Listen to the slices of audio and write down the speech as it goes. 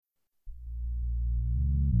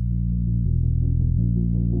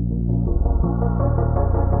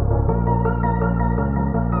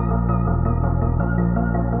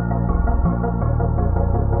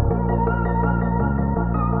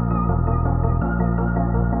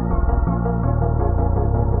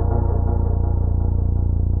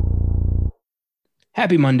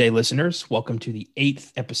Happy Monday, listeners. Welcome to the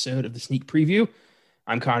 8th episode of the Sneak Preview.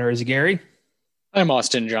 I'm Connor Izagari, I'm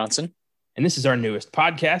Austin Johnson. and this is our newest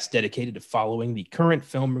podcast dedicated to following the current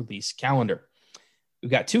film release calendar.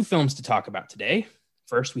 We've got two films to talk about today.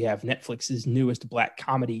 First, we have Netflix's newest black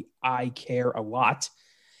comedy, I Care a Lot.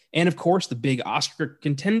 And of course, the big Oscar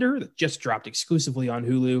contender that just dropped exclusively on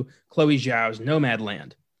Hulu, Chloe Zhao's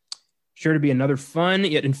Nomadland. Sure to be another fun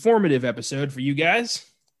yet informative episode for you guys.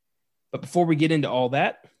 But before we get into all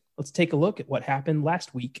that, let's take a look at what happened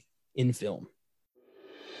last week in film.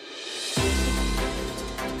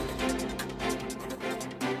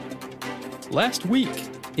 Last week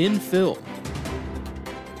in film.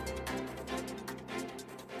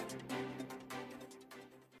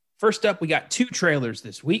 First up, we got two trailers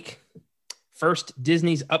this week. First,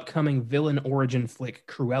 Disney's upcoming villain origin flick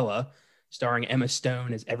Cruella, starring Emma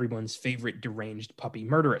Stone as everyone's favorite deranged puppy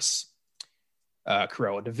murderess.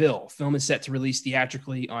 Cruella de Vil. Film is set to release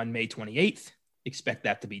theatrically on May 28th. Expect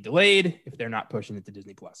that to be delayed if they're not pushing it to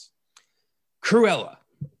Disney+. Cruella.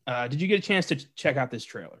 Did you get a chance to check out this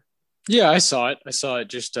trailer? Yeah, I saw it. I saw it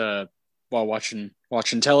just while watching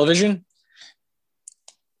television.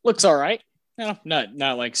 Looks all right. No,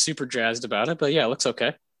 not like super jazzed about it, but yeah, it looks okay.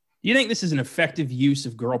 Do you think this is an effective use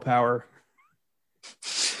of girl power?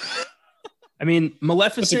 I mean,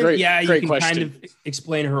 Maleficent, great you can question. kind of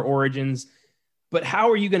explain her origins, but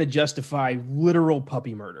how are you going to justify literal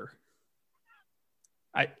puppy murder?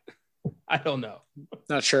 I don't know.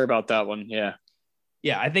 Not sure about that one. Yeah.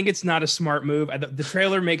 Yeah, I think it's not a smart move. The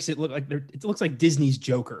trailer makes it look like it looks like Disney's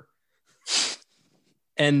Joker.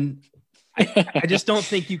 And I just don't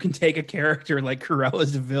think you can take a character like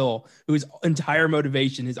Cruella de Vil, whose entire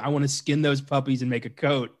motivation is I want to skin those puppies and make a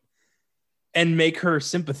coat, and make her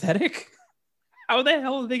sympathetic. How the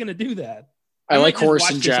hell are they going to do that? I like Horace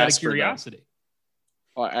and Jasper. Out of Jasper. curiosity.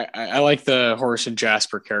 I like the Horace and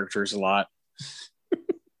Jasper characters a lot.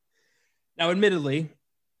 Now, admittedly,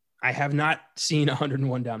 I have not seen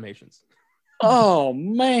 101 Dalmatians. Oh,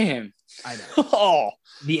 man. I know. Oh.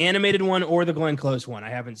 The animated one or the Glenn Close one. I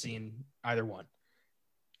haven't seen either one.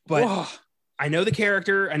 But Whoa. I know the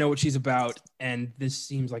character. I know what she's about. And this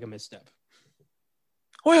seems like a misstep.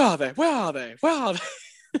 Where are they?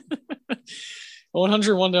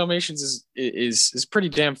 101 Dalmatians is pretty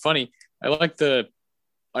damn funny.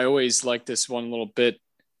 I always like this one little bit,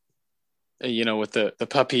 with the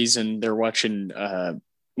puppies and they're watching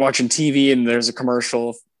TV and there's a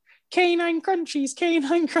commercial, canine crunchies.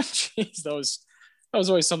 That was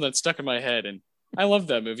always something that stuck in my head. And I loved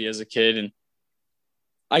that movie as a kid. And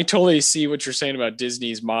I totally see what you're saying about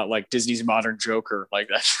Disney's modern Joker. Like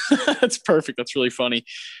that. That's perfect. That's really funny.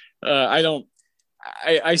 I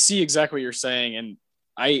see exactly what you're saying. And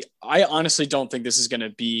I honestly don't think this is going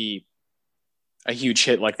to be a huge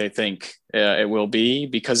hit like they think it will be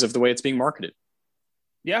because of the way it's being marketed.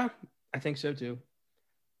 Yeah, I think so too.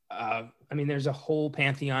 There's a whole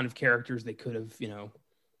pantheon of characters they could have,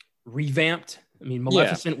 revamped. I mean,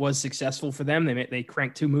 Maleficent was successful for them. They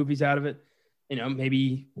cranked 2 movies out of it.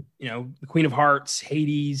 Maybe, the Queen of Hearts,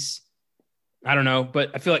 Hades. I don't know, but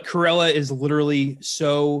I feel like Cruella is literally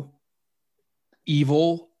so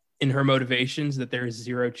evil in her motivations that there is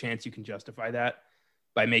zero chance you can justify that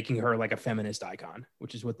by making her like a feminist icon,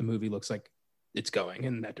 which is what the movie looks like it's going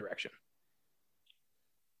in that direction.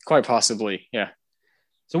 Quite possibly, yeah.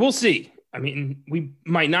 So we'll see. I mean, we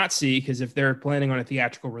might not see because if they're planning on a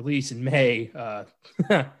theatrical release in May,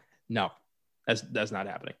 no, that's not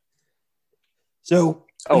happening. So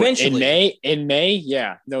eventually, in May,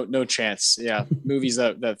 yeah, no chance. Yeah, movies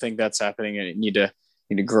that think that's happening and need to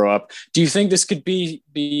grow up. Do you think this could be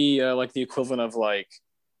like the equivalent of like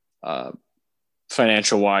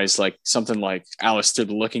financial wise, like something like Alice Through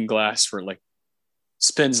the Looking Glass, where like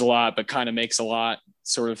spends a lot but kind of makes a lot,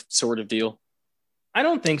 sort of deal? I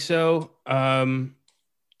don't think so. I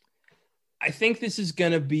think it's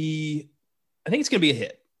going to be a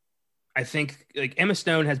hit. I think like Emma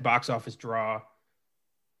Stone has box office draw.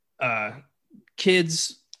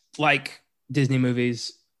 Kids like Disney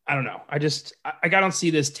movies. I don't know. I don't see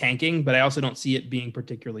this tanking, but I also don't see it being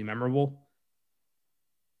particularly memorable.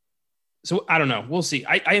 So I don't know. We'll see.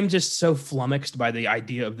 I am just so flummoxed by the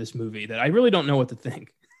idea of this movie that I really don't know what to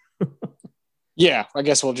think. Yeah, I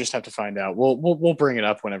guess we'll just have to find out. We'll bring it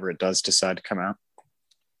up whenever it does decide to come out.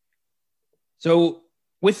 So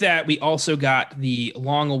with that, we also got the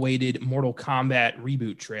long-awaited Mortal Kombat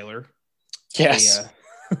reboot trailer. Yes.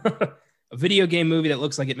 A video game movie that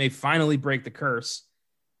looks like it may finally break the curse.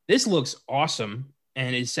 This looks awesome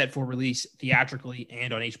and is set for release theatrically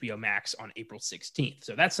and on HBO Max on April 16th.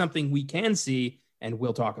 So that's something we can see and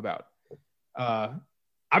we'll talk about.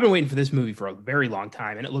 I've been waiting for this movie for a very long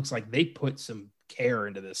time, and it looks like they put some care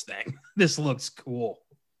into this thing. This looks cool.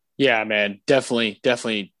 Yeah, man,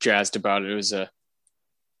 definitely jazzed about it. It was a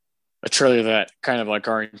trailer that kind of like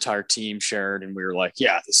our entire team shared, and we were like,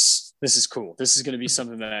 yeah, this is cool. This is going to be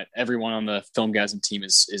something that everyone on the Filmgasm team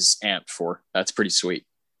is amped for. That's pretty sweet.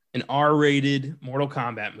 An R-rated Mortal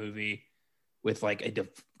Kombat movie with like a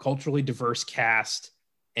culturally diverse cast,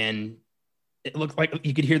 and it looked like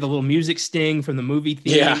you could hear the little music sting from the movie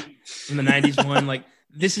theme from the 90s one. Like,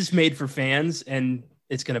 this is made for fans, and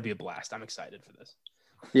it's going to be a blast. I'm excited for this.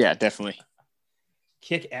 Yeah, definitely.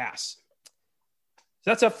 Kick ass.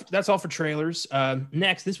 So that's all for trailers.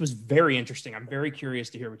 Next, this was very interesting. I'm very curious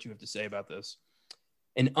to hear what you have to say about this.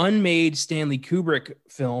 An unmade Stanley Kubrick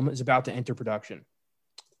film is about to enter production.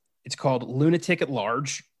 It's called Lunatic at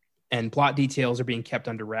Large, and plot details are being kept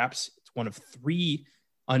under wraps. It's one of 3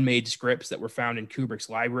 unmade scripts that were found in Kubrick's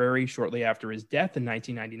library shortly after his death in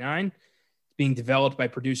 1999. It's being developed by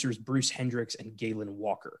producers Bruce Hendricks and Galen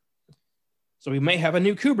Walker. So we may have a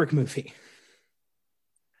new Kubrick movie.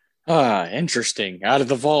 Interesting. Out of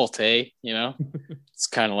the vault, eh? You know, it's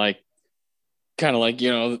kind of like,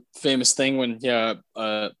 you know, the famous thing when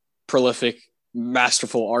a prolific,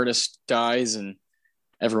 masterful artist dies, and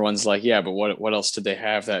everyone's like, yeah, but what else did they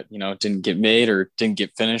have that, you know, didn't get made or didn't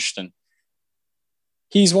get finished? And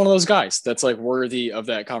he's one of those guys that's like worthy of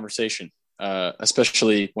that conversation,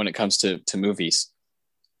 especially when it comes to movies.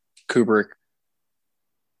 Kubrick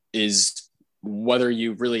is, whether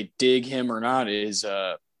you really dig him or not, is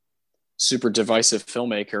a super divisive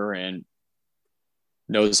filmmaker and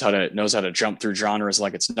knows how to jump through genres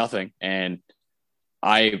like it's nothing. And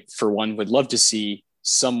I, for one, would love to see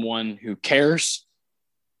someone who cares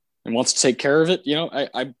and wants to take care of it. You know,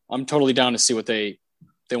 I'm totally down to see what they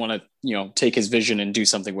want to, you know, take his vision and do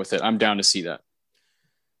something with it. I'm down to see that.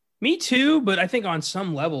 Me too, but I think on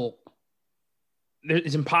some level,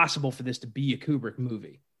 it's impossible for this to be a Kubrick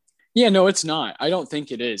movie. Yeah, no, it's not. I don't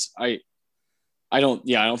think it is. I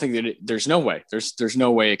don't think that there's no way. There's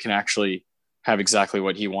no way it can actually have exactly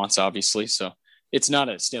what he wants, obviously. So it's not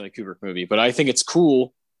a Stanley Kubrick movie, but I think it's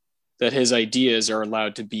cool that his ideas are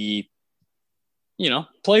allowed to be, you know,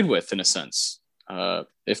 played with in a sense.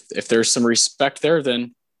 If there's some respect there,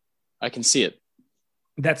 then I can see it.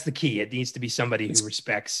 That's the key. It needs to be somebody who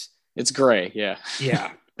respects. It's gray. Yeah.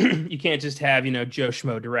 Yeah. You can't just have, you know, Joe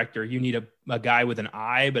Schmo director. You need a guy with an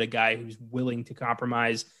eye, but a guy who's willing to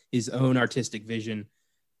compromise his own artistic vision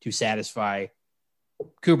to satisfy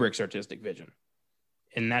Kubrick's artistic vision.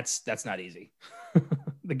 And that's not easy.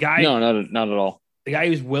 The guy, no, not at all. The guy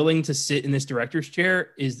who's willing to sit in this director's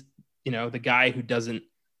chair is, you know, the guy who doesn't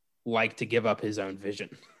like to give up his own vision.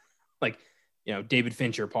 Like, you know, David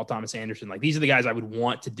Fincher, Paul Thomas Anderson, like these are the guys I would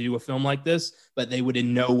want to do a film like this, but they would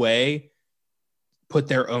in no way put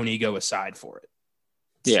their own ego aside for it.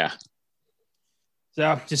 Yeah.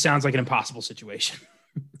 So it just sounds like an impossible situation.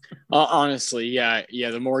 Honestly, yeah.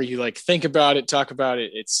 The more you like think about it, talk about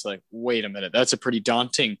it, it's like, wait a minute, that's a pretty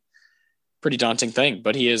daunting thing.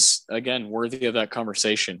 But he is, again, worthy of that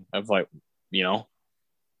conversation of like, you know,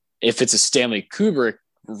 if it's a Stanley Kubrick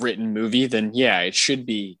written movie, then yeah, it should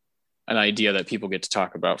be an idea that people get to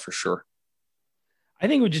talk about for sure. I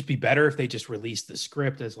think it would just be better if they just released the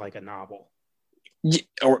script as like a novel. Yeah,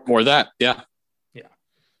 or that, yeah. Yeah.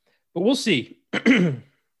 But we'll see. Do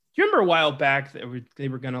you remember a while back that they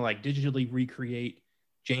were going to like digitally recreate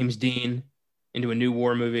James Dean into a new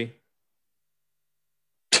war movie?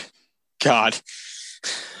 God.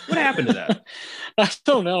 What happened to that? I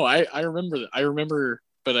don't know. I remember,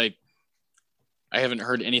 but I haven't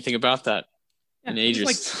heard anything about that in ages.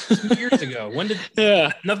 Like 2 years ago. When did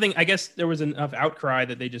nothing? I guess there was enough outcry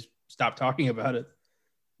that they just stopped talking about it.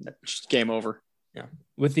 Just game over. Yeah.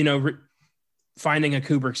 With, you know, finding a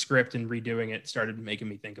Kubrick script and redoing it started making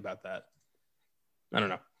me think about that. I don't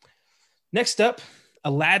know. Next up,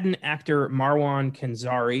 Aladdin actor Marwan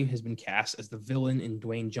Kenzari has been cast as the villain in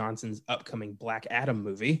Dwayne Johnson's upcoming Black Adam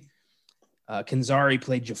movie. Kenzari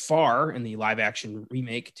played Jafar in the live-action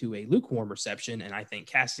remake to a lukewarm reception, and I think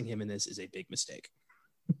casting him in this is a big mistake.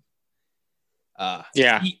 I'm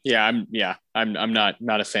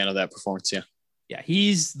not a fan of that performance. Yeah,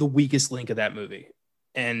 he's the weakest link of that movie,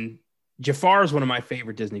 and Jafar is one of my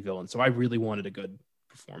favorite Disney villains, so I really wanted a good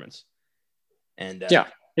performance. And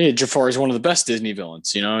Jafar is one of the best Disney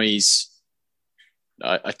villains. You know, he's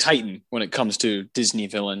a titan when it comes to Disney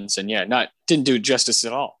villains, and didn't do it justice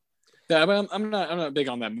at all. Yeah, but I'm not big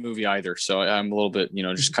on that movie either, so I'm a little bit, you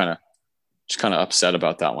know, just kind of upset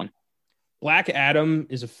about that one. Black Adam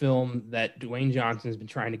is a film that Dwayne Johnson has been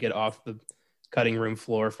trying to get off the cutting room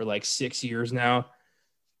floor for like 6 years now,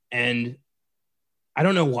 and I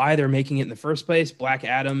don't know why they're making it in the first place. Black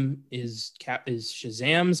Adam is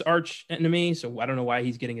Shazam's arch enemy, so I don't know why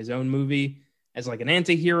he's getting his own movie as like an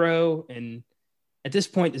anti-hero. And at this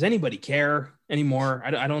point, does anybody care anymore?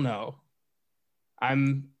 I don't know.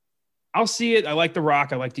 I'll see it. I like The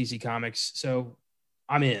Rock. I like DC Comics, so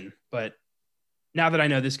I'm in. But now that I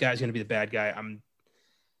know this guy's going to be the bad guy, I don't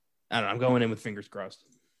know. I'm going in with fingers crossed.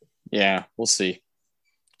 Yeah, we'll see.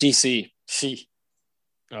 DC.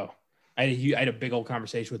 Oh, I had a big old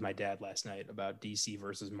conversation with my dad last night about DC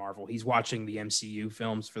versus Marvel. He's watching the MCU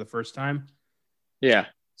films for the first time. Yeah.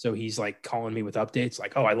 So he's like calling me with updates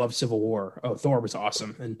like, oh, I love Civil War. Oh, Thor was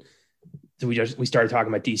awesome. And so we started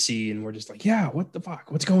talking about DC and we're just like, yeah, what the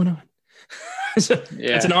fuck? What's going on? So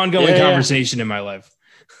it's an ongoing conversation in my life.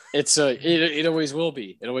 It always will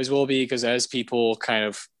be. It always will be, because as people kind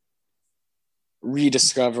of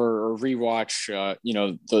rediscover or rewatch,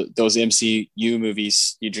 those MCU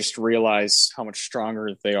movies, you just realize how much stronger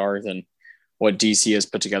they are than what DC has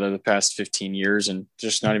put together the past 15 years, and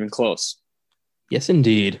just not even close. Yes,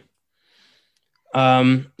 indeed.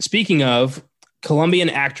 Speaking of, Colombian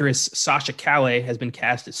actress Sasha Calle has been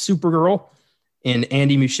cast as Supergirl in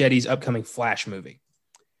Andy Muschietti's upcoming Flash movie.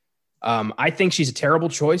 I think she's a terrible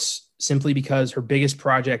choice simply because her biggest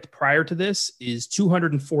project prior to this is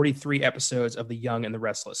 243 episodes of The Young and the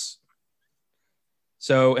Restless.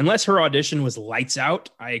 So unless her audition was lights out,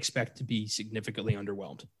 I expect to be significantly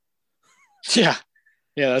underwhelmed. Yeah.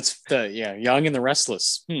 Yeah, that's Young and the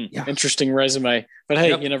Restless. Yeah. Interesting resume. But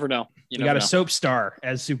hey, You never know. You got a soap star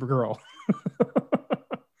as Supergirl.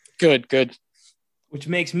 Good. Which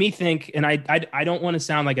makes me think, and I don't want to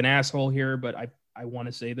sound like an asshole here, but I want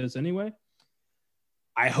to say this anyway.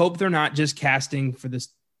 I hope they're not just casting for this,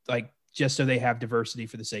 like, just so they have diversity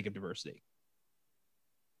for the sake of diversity.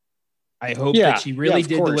 I hope that she really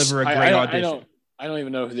did deliver a great audition. I don't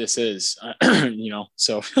even know who this is,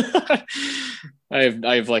 so I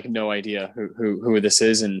have like no idea who this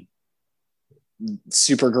is. And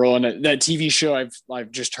Supergirl, and that TV show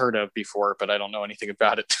I've just heard of before, but I don't know anything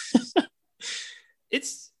about it.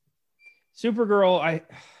 It's Supergirl.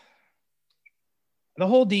 The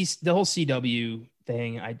whole CW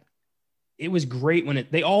thing, it was great when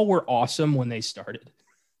they all were awesome when they started.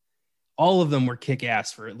 All of them were kick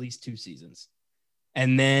ass for at least 2 seasons.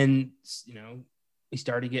 And then, we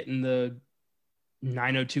started getting the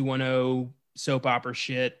 90210 soap opera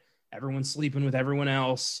shit. Everyone's sleeping with everyone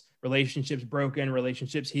else. Relationships broken,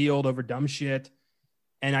 relationships healed over dumb shit.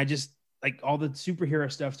 And I just, like, all the superhero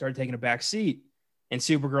stuff started taking a back seat, and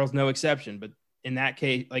Supergirl's no exception. But in that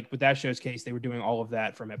case, like with that show's case, they were doing all of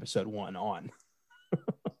that from episode 1 on.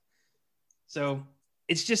 So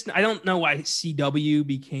it's just, I don't know why CW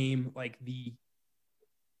became like the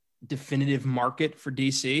definitive market for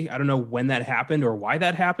DC. I don't know when that happened or why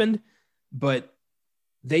that happened, but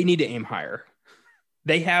they need to aim higher.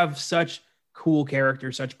 They have such cool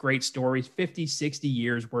characters, such great stories, 50, 60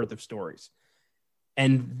 years worth of stories.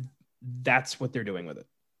 And that's what they're doing with it.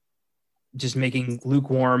 Just making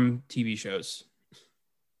lukewarm TV shows.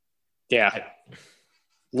 Yeah.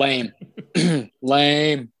 Lame.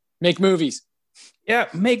 Lame. Make movies. Yeah,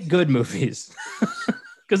 make good movies.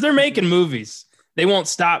 Because they're making movies. They won't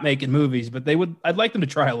stop making movies, but I'd like them to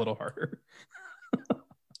try a little harder.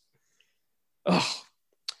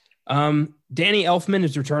 Danny Elfman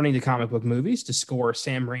is returning to comic book movies to score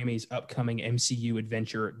Sam Raimi's upcoming MCU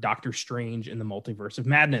adventure, Doctor Strange in the Multiverse of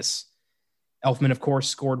Madness. Elfman, of course,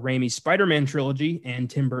 scored Raimi's Spider-Man trilogy and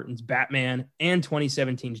Tim Burton's Batman and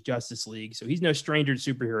 2017's Justice League, so he's no stranger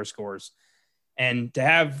to superhero scores. And to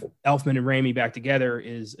have Elfman and Raimi back together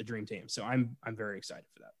is a dream team. So I'm very excited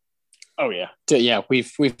for that. Oh yeah. Yeah.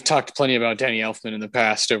 We've talked plenty about Danny Elfman in the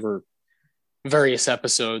past over various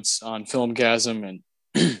episodes on Filmgasm, and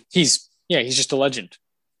he's just a legend.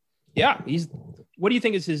 Yeah. What do you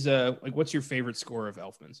think is his, what's your favorite score of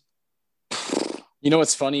Elfman's?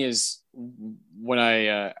 What's funny is when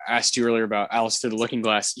I asked you earlier about Alice Through the Looking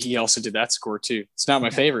Glass, he also did that score too. It's not my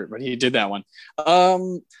favorite, but he did that one.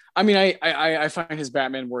 I find his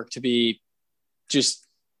Batman work to be just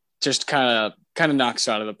kind of knocks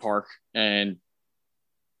out of the park, and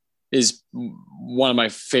is one of my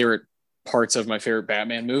favorite parts of my favorite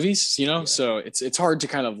Batman movies. So it's hard to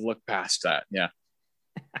kind of look past that. Yeah.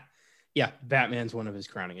 Yeah, Batman's one of his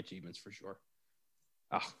crowning achievements for sure.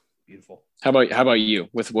 Oh, beautiful. How about you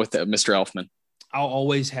with Mr. Elfman? I'll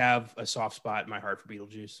always have a soft spot in my heart for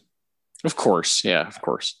Beetlejuice. Of course. Yeah, of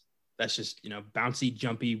course. That's just, bouncy,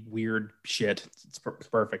 jumpy, weird shit. It's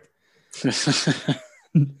perfect.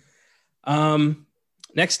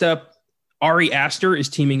 Next up, Ari Aster is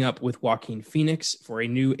teaming up with Joaquin Phoenix for a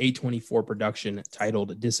new A24 production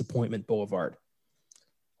titled Disappointment Boulevard.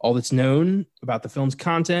 All that's known about the film's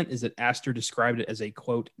content is that Astor described it as a,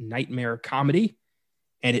 quote, nightmare comedy,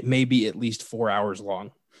 and it may be at least 4 hours long.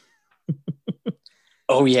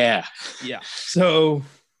 Oh, yeah. Yeah. So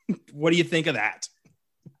what do you think of that?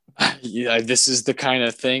 Yeah, this is the kind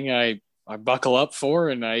of thing I buckle up for,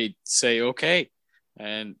 and I say, okay,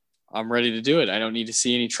 and I'm ready to do it. I don't need to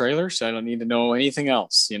see any trailers. I don't need to know anything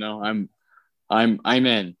else. You know, I'm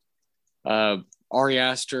in. Ari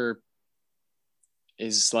Aster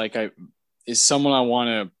is someone I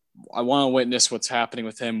want to witness what's happening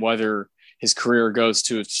with him, whether his career goes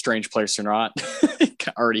to a strange place or not. It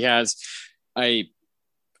already has. I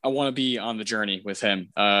want to be on the journey with him.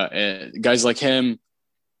 Guys like him,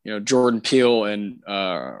 you know, Jordan Peele and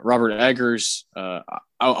Robert Eggers. I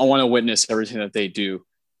want to witness everything that they do.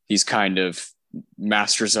 These kind of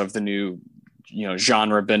masters of the new, you know,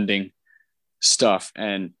 genre bending stuff.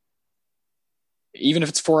 And even if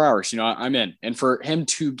it's 4 hours, you know, I'm in. And for him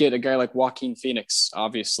to get a guy like Joaquin Phoenix,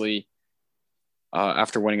 obviously,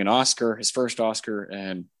 after winning an Oscar, his first Oscar,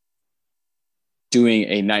 and doing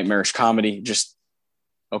a nightmarish comedy, just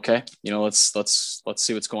okay, you know, let's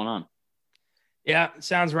see what's going on. Yeah,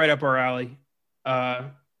 sounds right up our alley.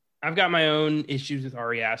 I've got my own issues with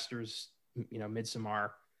Ari Aster's, you know, Midsommar.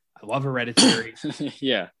 I love Hereditary.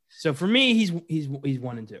 Yeah. So for me, he's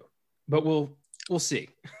 1 and 2, but we'll see.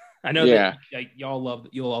 I know that you'll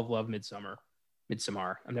love Midsommar.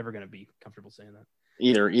 I'm never going to be comfortable saying that.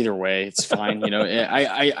 Either way, it's fine. You know,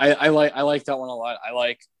 I like that one a lot. I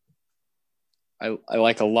like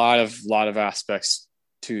a lot of aspects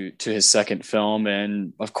to his second film,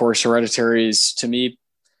 and of course, Hereditary is, to me,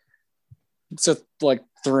 it's a like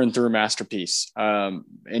through and through masterpiece.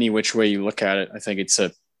 Any which way you look at it, I think it's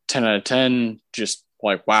a 10 out of 10. Just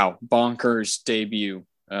like, wow, bonkers debut.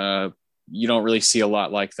 You don't really see a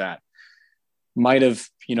lot like that. Might have,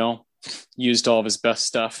 you know, used all of his best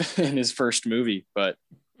stuff in his first movie, but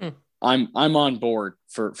I'm on board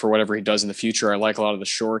for whatever he does in the future. I like a lot of the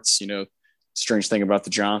shorts. You know, strange thing about the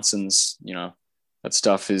Johnsons, you know, that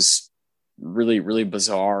stuff is really, really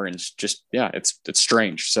bizarre, and just, yeah, it's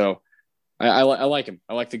strange. So I like him.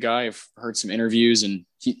 I like the guy. I've heard some interviews, and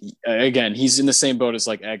he's in the same boat as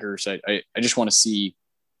like Eggers. I just want to see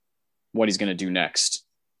what he's going to do next.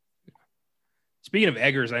 Speaking of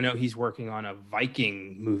Eggers, I know he's working on a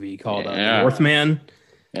Viking movie called Northman.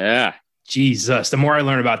 Yeah. Jesus. The more I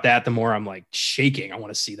learn about that, the more I'm like shaking. I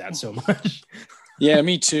want to see that so much. Yeah,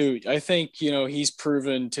 me too. I think, you know, he's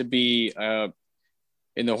proven to be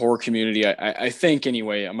in the horror community. I think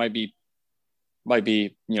anyway, I might be,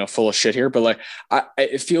 you know, full of shit here, but like,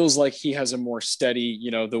 it feels like he has a more steady,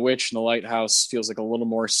 you know, The Witch and The Lighthouse feels like a little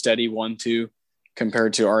more steady 1-2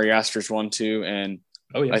 compared to Ari Aster's 1-2. And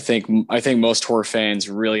I think most horror fans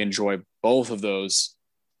really enjoy both of those.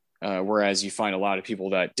 Whereas you find a lot of people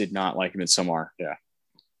that did not like Midsommar. Yeah.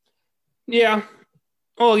 Yeah.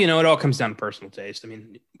 Well, you know, it all comes down to personal taste. I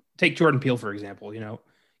mean, take Jordan Peele, for example. You know,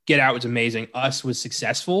 Get Out was amazing. Us was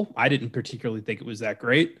successful. I didn't particularly think it was that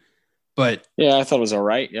great, but yeah, I thought it was all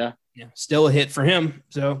right. Yeah. Still a hit for him.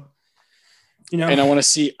 So, you know, and I want to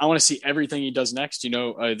see everything he does next. You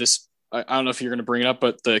know, I don't know if you're going to bring it up,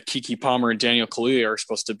 but the Keke Palmer and Daniel Kaluuya are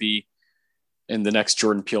supposed to be in the next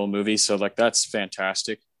Jordan Peele movie. So like, that's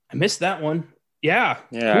fantastic. I missed that one. Yeah.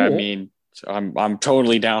 Yeah. Cool. I mean, I'm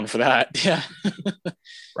totally down for that. Yeah.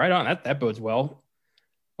 Right on. That bodes well.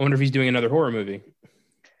 I wonder if he's doing another horror movie.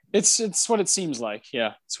 It's what it seems like.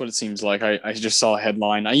 Yeah. It's what it seems like. I just saw a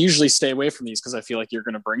headline. I usually stay away from these because I feel like you're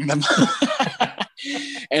going to bring them.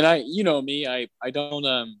 And you know me, I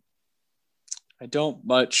don't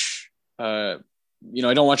much, you know,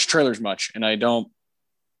 I don't watch trailers much, and I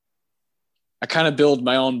kind of build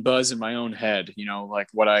my own buzz in my own head, you know, like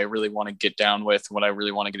what I really want to get down with, what I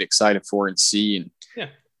really want to get excited for and see. And yeah,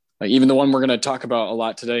 like even the one we're going to talk about a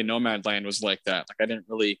lot today, Nomadland, was like that. Like I didn't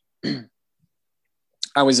really,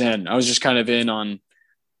 I was just kind of in on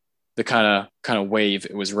the kind of wave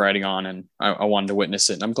it was riding on, and I wanted to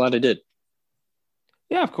witness it, and I'm glad I did.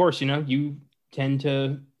 Yeah, of course. You know, you tend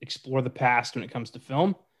to explore the past when it comes to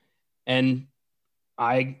film, and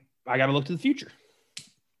I got to look to the future.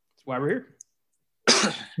 That's why we're here.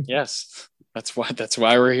 Yes, that's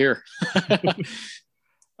why we're here.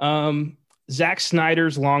 Zack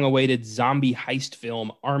Snyder's long-awaited zombie heist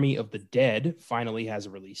film Army of the Dead finally has a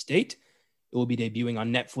release date. It will be debuting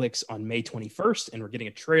on Netflix on May 21st, and we're getting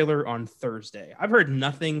a trailer on Thursday. I've heard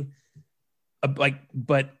nothing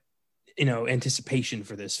but you know, anticipation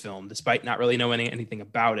for this film, despite not really knowing anything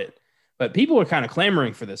about it. But people are kind of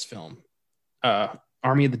clamoring for this film,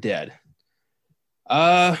 Army of the Dead.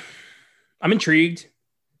 I'm intrigued.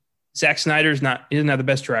 Zack Snyder doesn't have the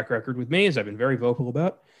best track record with me, as I've been very vocal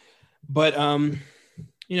about. But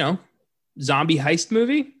zombie heist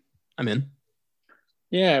movie, I'm in.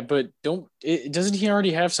 Yeah, but doesn't he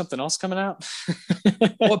already have something else coming out?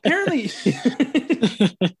 Well, apparently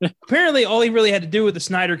all he really had to do with the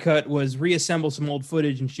Snyder cut was reassemble some old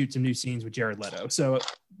footage and shoot some new scenes with Jared Leto. So it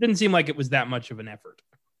didn't seem like it was that much of an effort.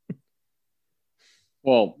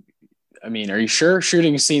 Well, I mean, are you sure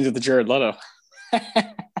shooting scenes with the Jared Leto?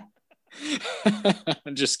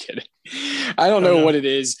 I'm just kidding. I don't know what it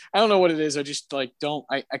is. I just like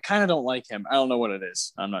I kind of don't like him. I don't know what it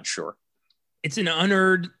is. I'm not sure. It's an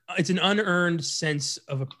unearned sense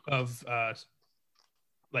of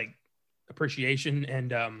like appreciation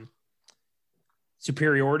and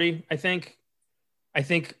superiority. I think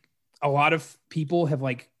a lot of people have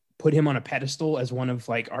like put him on a pedestal as one of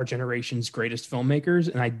like our generation's greatest filmmakers,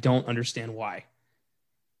 and I don't understand why.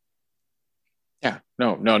 Yeah,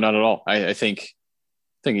 no, not at all. I think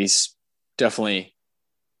he's definitely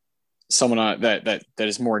someone that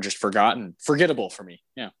is more just forgettable for me.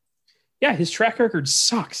 Yeah, his track record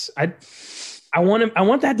sucks. I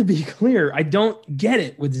want that to be clear. I don't get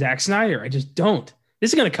it with Zack Snyder. I just don't.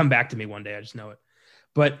 This is going to come back to me one day. I just know it.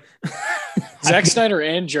 But Zack Snyder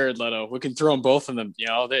and Jared Leto, we can throw them both of them.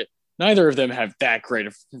 Neither of them have that great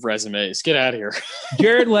of resumes. Get out of here.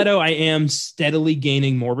 Jared Leto, I am steadily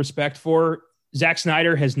gaining more respect for. Zack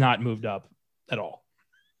Snyder has not moved up at all.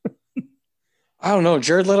 I don't know.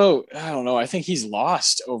 Jared Leto, I don't know. I think he's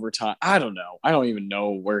lost over time. I don't know. I don't even know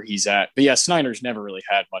where he's at. But yeah, Snyder's never really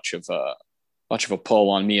had much of a pull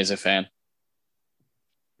on me as a fan.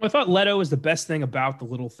 I thought Leto was the best thing about The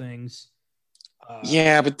Little Things.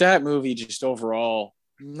 Yeah, but that movie just overall,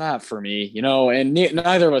 not for me, and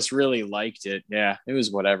neither of us really liked it. Yeah, it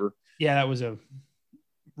was whatever. Yeah, that was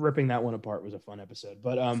ripping that one apart was a fun episode.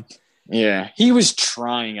 But yeah, he was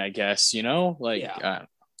trying, I guess, I don't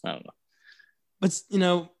know. But,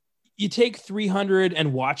 you take 300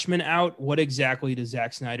 and Watchmen out, what exactly does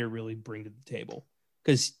Zack Snyder really bring to the table?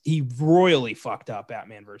 Because he royally fucked up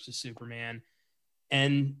Batman versus Superman.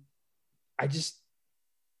 And I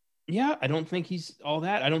don't think he's all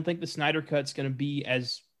that. I don't think the Snyder cut's going to be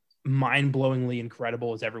as mind-blowingly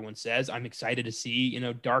incredible as everyone says. I'm excited to see,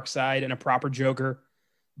 Darkseid and a proper Joker.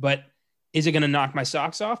 But is it going to knock my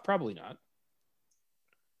socks off? Probably not.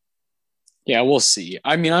 Yeah, we'll see.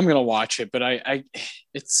 I mean, I'm gonna watch it, but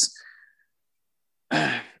it's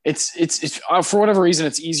for whatever reason,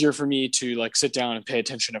 it's easier for me to like sit down and pay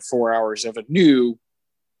attention to 4 hours of a new,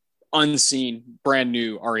 unseen, brand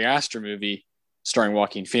new Ari Aster movie starring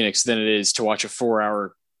Joaquin Phoenix than it is to watch a 4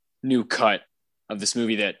 hour new cut of this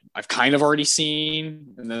movie that I've kind of already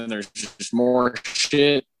seen, and then there's just more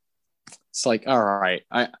shit. It's like, all right,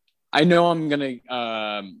 I know I'm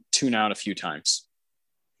gonna tune out a few times.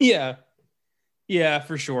 Yeah,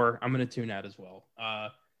 for sure. I'm going to tune out as well. I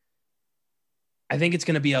think it's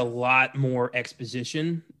going to be a lot more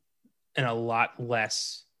exposition and a lot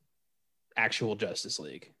less actual Justice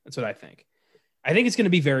League. That's what I think. I think it's going to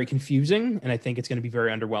be very confusing, and I think it's going to be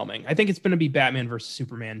very underwhelming. I think it's going to be Batman versus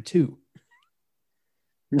Superman 2.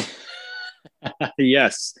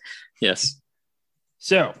 Yes.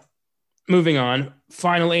 So, moving on.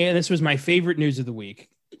 Finally, and this was my favorite news of the week.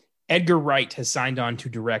 Edgar Wright has signed on to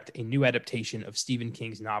direct a new adaptation of Stephen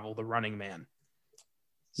King's novel, The Running Man.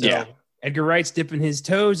 So yeah. Edgar Wright's dipping his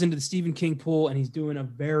toes into the Stephen King pool, and he's doing a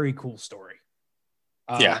very cool story.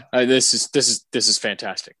 This is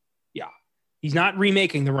fantastic. Yeah, he's not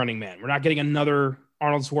remaking The Running Man. We're not getting another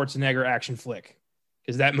Arnold Schwarzenegger action flick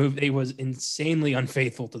because that movie was insanely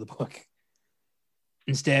unfaithful to the book.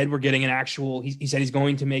 Instead, we're getting an actual. He said he's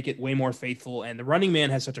going to make it way more faithful, and The Running Man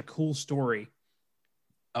has such a cool story.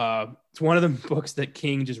 It's one of the books that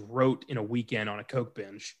King just wrote in a weekend on a Coke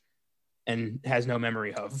binge and has no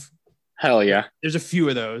memory of. Hell yeah. There's a few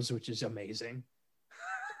of those, which is amazing.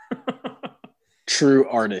 True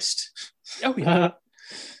artist. Oh, yeah.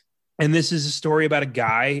 And this is a story about a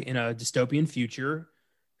guy in a dystopian future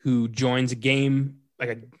who joins a game,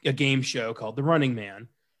 like a game show called The Running Man,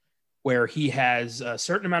 where he has a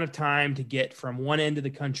certain amount of time to get from one end of the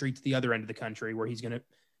country to the other end of the country, where he's going to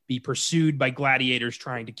be pursued by gladiators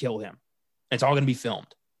trying to kill him. And it's all going to be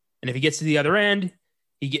filmed. And if he gets to the other end,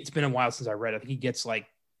 it's been a while since I read it. I think he gets like,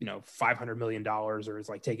 $500 million or is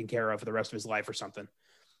like taken care of for the rest of his life or something.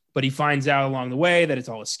 But he finds out along the way that it's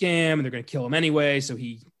all a scam and they're going to kill him anyway. So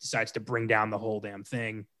he decides to bring down the whole damn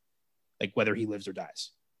thing, like whether he lives or dies.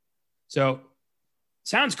 So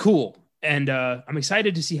sounds cool. And I'm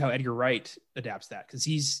excited to see how Edgar Wright adapts that because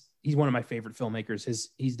he's one of my favorite filmmakers.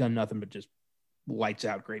 He's done nothing but just lights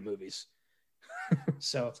out great movies.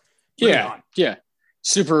 So yeah,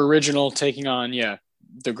 super original, taking on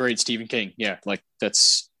the great Stephen King. Yeah, like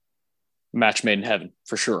that's match made in heaven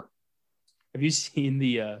for sure. Have you seen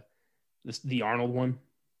the Arnold one?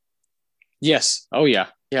 Yes. Oh yeah.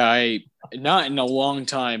 Yeah. I not in a long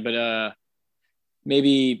time, but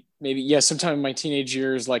maybe sometime in my teenage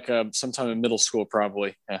years, like sometime in middle school,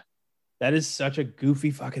 probably. Yeah. That is such a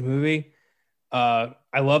goofy fucking movie.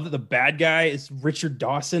 I love that the bad guy is Richard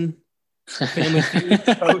Dawson, Family Feud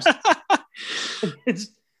host.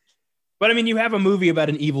 But I mean, you have a movie about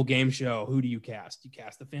an evil game show. Who do you cast? You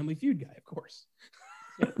cast the Family Feud guy, of course.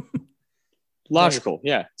 Logical,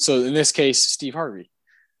 yeah. So in this case, Steve Harvey.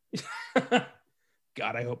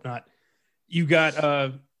 God, I hope not. You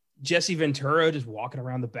got Jesse Ventura just walking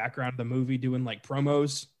around the background of the movie doing like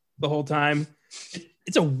promos the whole time.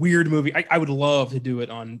 It's a weird movie. I would love to do it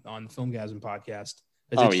on the Filmgasm podcast.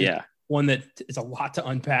 Oh yeah, one that is a lot to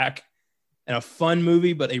unpack and a fun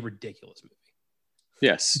movie, but a ridiculous movie.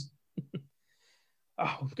 Yes.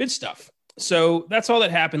 Oh, good stuff. So that's all that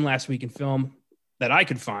happened last week in film that I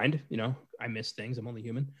could find. You know, I miss things. I'm only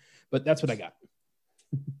human, but that's what I got.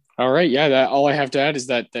 All right. Yeah. All I have to add is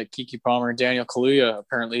that Keke Palmer and Daniel Kaluuya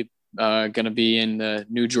apparently going to be in the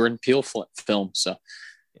new Jordan Peele film. So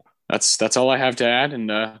yeah, that's all I have to add.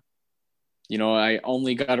 And, I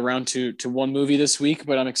only got around to one movie this week,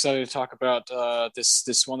 but I'm excited to talk about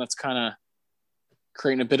this one that's kind of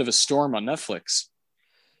creating a bit of a storm on Netflix.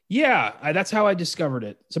 Yeah, that's how I discovered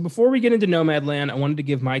it. So before we get into Nomadland, I wanted to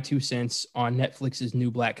give my 2 cents on Netflix's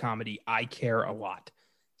new black comedy, I Care a Lot,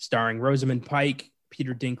 starring Rosamund Pike,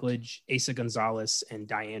 Peter Dinklage, Asa Gonzalez, and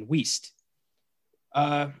Diane Wiest.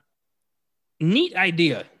 Neat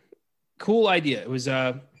idea. Cool idea. It was,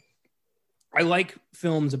 I like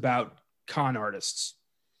films about con artists.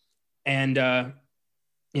 And, a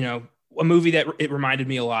movie that it reminded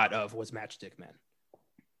me a lot of was Matchstick Men.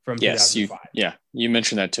 From 2005. You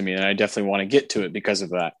mentioned that to me, and I definitely want to get to it because of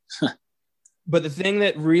that. But the thing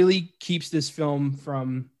that really keeps this film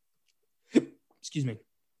from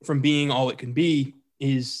being all it can be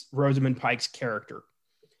is Rosamund Pike's character.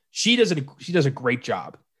 She does a great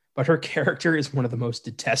job, but her character is one of the most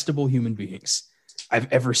detestable human beings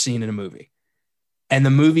I've ever seen in a movie. And the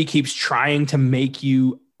movie keeps trying to make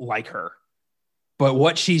you like her. But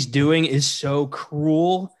what she's doing is so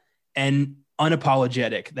cruel and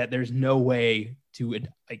unapologetic that there's no way to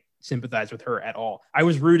like sympathize with her at all. I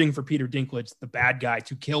was rooting for Peter Dinklage, the bad guy,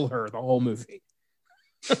 to kill her the whole movie.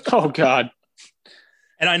 Oh God.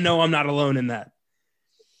 And I know I'm not alone in that.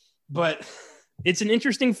 But it's an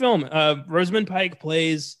interesting film. Rosamund Pike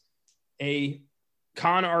plays a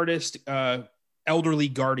con artist, elderly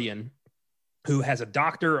guardian who has a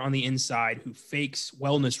doctor on the inside who fakes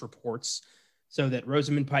wellness reports so that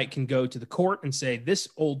Rosamund Pike can go to the court and say, this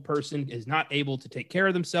old person is not able to take care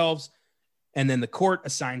of themselves. And then the court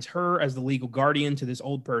assigns her as the legal guardian to this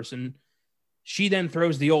old person. She then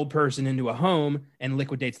throws the old person into a home and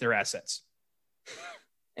liquidates their assets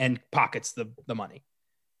and pockets the money.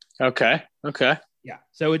 Okay. Yeah.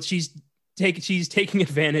 So she's taking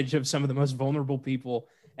advantage of some of the most vulnerable people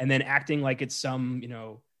and then acting like it's some,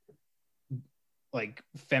 like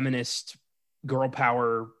feminist girl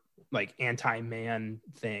power, like anti-man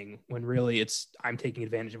thing, when really it's I'm taking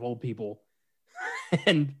advantage of old people.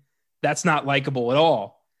 And that's not likable at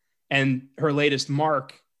all. And her latest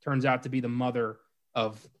mark turns out to be the mother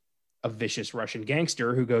of a vicious Russian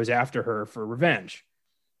gangster who goes after her for revenge.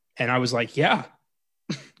 And I was like, yeah,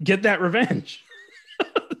 get that revenge.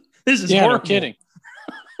 This is horrible. No kidding.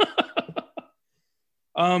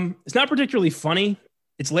 It's not particularly funny.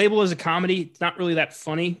 It's labeled as a comedy. It's not really that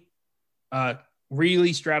funny.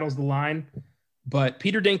 Really straddles the line. But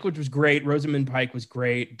Peter Dinklage was great. Rosamund Pike was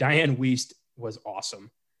great. Diane Wiest was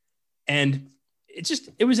awesome. And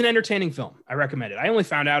it was an entertaining film. I recommend it. I only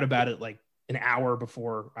found out about it like an hour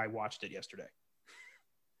before I watched it yesterday.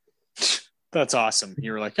 That's awesome.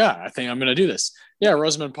 You were like, I think I'm going to do this. Yeah,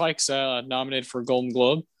 Rosamund Pike's nominated for a Golden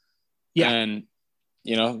Globe. Yeah. And,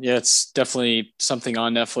 it's definitely something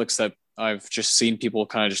on Netflix that I've just seen people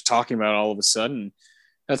kind of just talking about all of a sudden.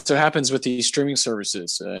 That's what happens with these streaming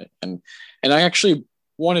services. And I actually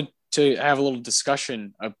wanted to have a little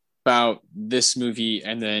discussion about this movie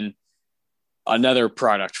and then another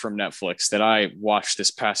product from Netflix that I watched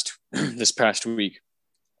this past week.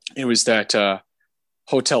 It was that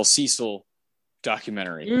Hotel Cecil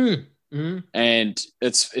documentary. Mm-hmm. And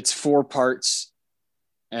it's 4 parts,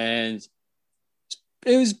 and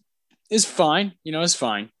it's fine. It's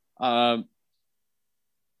fine.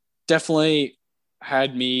 Definitely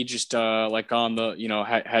had me just like on the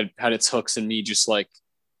had its hooks in me, just like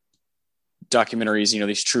documentaries,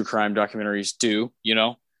 these true crime documentaries do,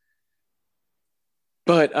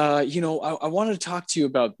 But I wanted to talk to you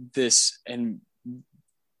about this, and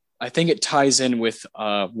I think it ties in with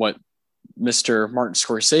what Mr. Martin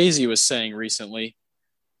Scorsese was saying recently,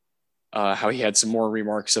 how he had some more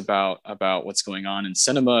remarks about what's going on in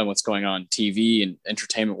cinema and what's going on in TV and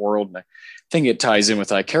entertainment world. And I think it ties in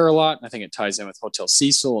with I Care a Lot. I think it ties in with Hotel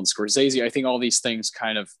Cecil and Scorsese. I think all these things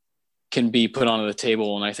kind of can be put onto the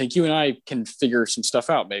table, and I think you and I can figure some stuff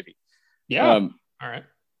out, maybe. Yeah. All right.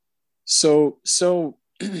 So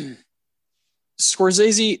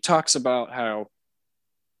Scorsese talks about how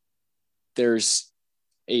there's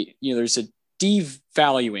a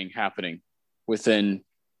devaluing happening within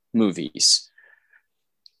movies.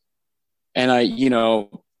 And I,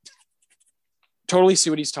 totally see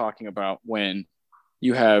what he's talking about when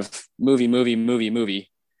you have movie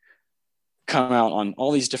come out on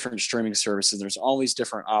all these different streaming services. There's all these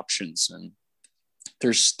different options, and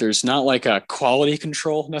there's not like a quality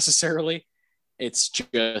control necessarily. It's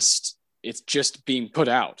just being put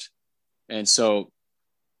out. And so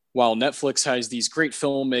while Netflix has these great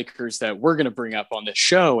filmmakers that we're going to bring up on this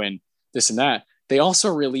show and this and that, they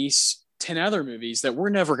also release 10 other movies that we're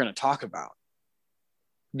never going to talk about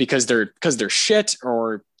because they're shit,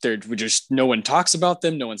 or they're just, no one talks about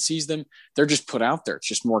them, no one sees them. They're just put out there. It's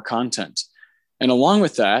just more content. And along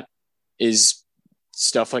with that is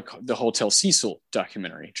stuff like the Hotel Cecil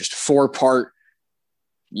documentary, just 4-part,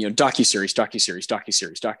 docuseries.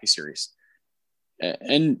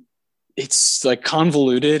 And it's like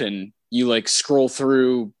convoluted, and you like scroll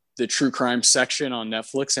through the true crime section on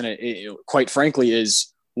Netflix, and it quite frankly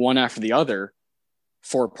is one after the other,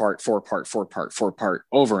 4-part,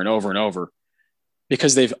 over and over and over,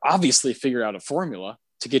 because they've obviously figured out a formula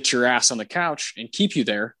to get your ass on the couch and keep you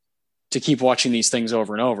there to keep watching these things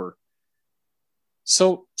over and over.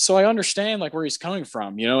 So I understand like where he's coming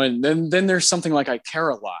from, and then there's something like I Care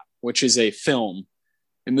a Lot, which is a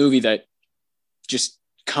movie that just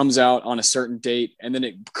comes out on a certain date, and then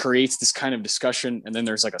it creates this kind of discussion, and then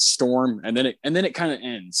there's like a storm, and then it kind of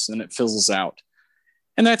ends and it fizzles out.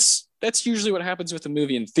 And that's usually what happens with a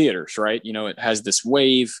movie in theaters, right? It has this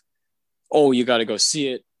wave. Oh, you got to go see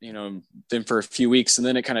it, then for a few weeks, and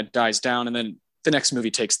then it kind of dies down, and then the next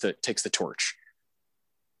movie takes the torch.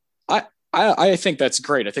 I think that's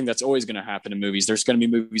great. I think that's always going to happen in movies. There's going to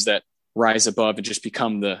be movies that rise above and just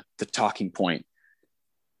become the talking point.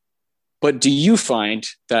 But do you find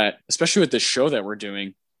that, especially with this show that we're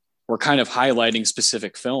doing, we're kind of highlighting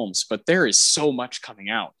specific films, but there is so much coming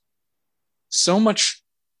out. So much,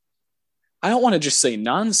 I don't want to just say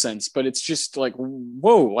nonsense, but it's just like,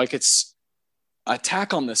 whoa, like it's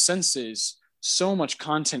attack on the senses, so much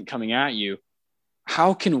content coming at you.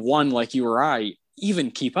 How can one like you or I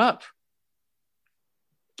even keep up?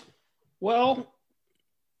 Well,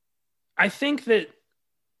 I think that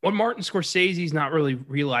what Martin Scorsese's not really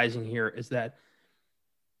realizing here is that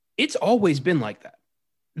it's always been like that.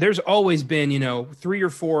 There's always been, 3 or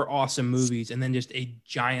 4 awesome movies and then just a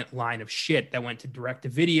giant line of shit that went to direct to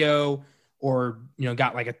video or,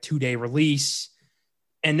 got like a 2-day release,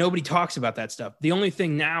 and nobody talks about that stuff. The only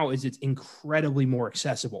thing now is it's incredibly more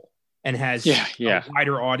accessible and has a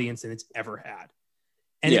wider audience than it's ever had.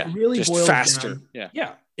 And it really just boils faster.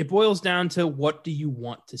 It boils down to, what do you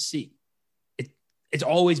want to see? It's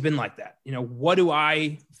always been like that. What do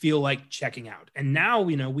I feel like checking out? And now,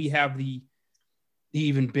 we have the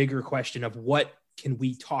even bigger question of what can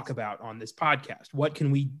we talk about on this podcast? What can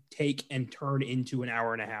we take and turn into an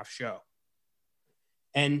hour-and-a-half show?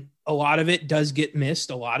 And a lot of it does get missed.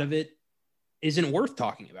 A lot of it isn't worth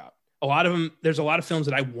talking about. A lot of them, there's a lot of films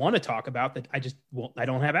that I want to talk about that I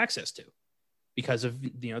don't have access to because of,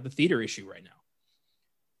 the theater issue right now.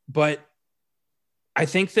 But I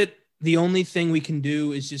think that the only thing we can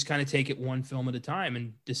do is just kind of take it one film at a time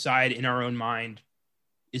and decide in our own mind,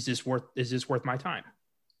 is this worth my time?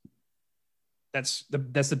 That's the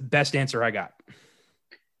best answer I got.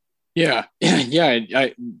 Yeah.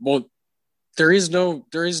 Well, there is no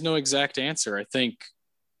exact answer. I think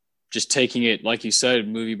just taking it, like you said,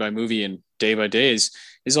 movie by movie and day by day is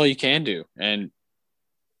all you can do. And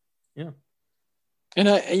yeah. And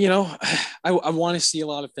I want to see a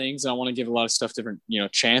lot of things, and I want to give a lot of stuff different,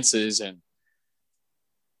 chances.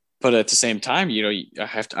 But at the same time, I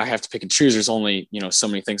have to pick and choose. There's only, so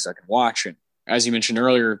many things I can watch. And as you mentioned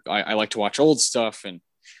earlier, I like to watch old stuff. And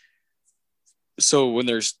so when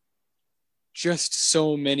there's just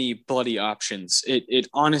so many bloody options, it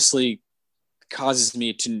honestly causes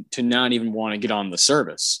me to not even want to get on the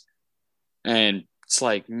service. And it's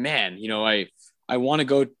like, man, I want to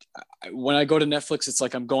go. When I go to Netflix, it's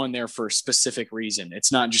like I'm going there for a specific reason.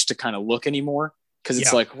 It's not just to kind of look anymore, because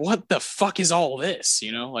it's like, what the fuck is all this?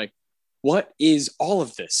 Like, what is all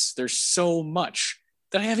of this? There's so much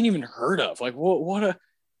that I haven't even heard of. Like, what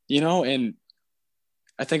and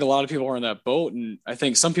I think a lot of people are in that boat, and I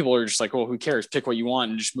think some people are just like, well, who cares? Pick what you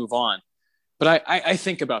want and just move on. But I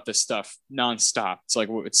think about this stuff nonstop. It's like,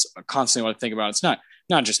 it's constantly what I think about. It's not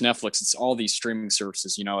just Netflix. It's all these streaming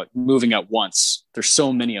services, moving at once. There's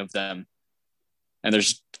so many of them, and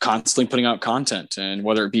there's constantly putting out content, and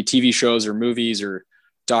whether it be TV shows or movies or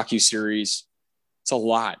docuseries, it's a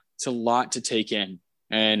lot. It's a lot to take in.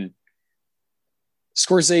 And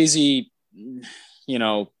Scorsese,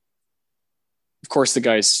 of course, the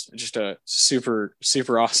guy's just a super,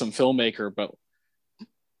 super awesome filmmaker,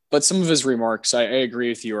 but some of his remarks, I agree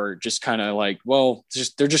with you, are just kind of like, well,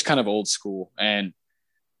 they're just kind of old school, and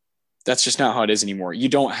that's just not how it is anymore. You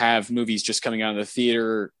don't have movies just coming out of the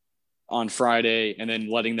theater on Friday and then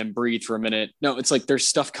letting them breathe for a minute. No, it's like there's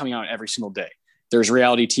stuff coming out every single day. There's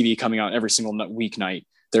reality TV coming out every single weeknight.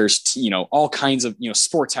 There's all kinds of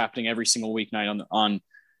sports happening every single weeknight on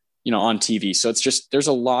TV. So it's just, there's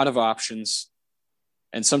a lot of options,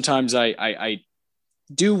 and sometimes I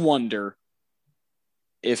do wonder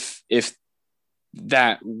if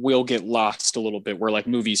that will get lost a little bit, where like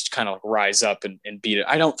movies kind of rise up and beat it.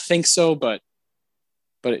 I don't think so, but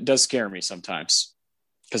it does scare me sometimes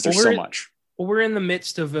because there's so much. Well, we're in the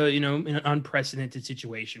midst of an unprecedented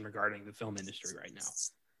situation regarding the film industry right now,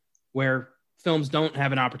 where films don't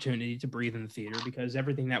have an opportunity to breathe in the theater because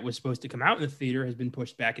everything that was supposed to come out in the theater has been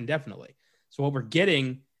pushed back indefinitely. So what we're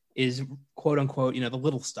getting is, quote unquote, the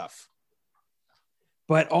little stuff.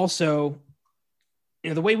 But also,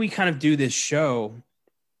 the way we kind of do this show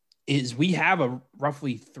is we have a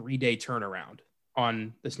roughly 3-day turnaround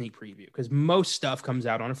on the sneak preview, because most stuff comes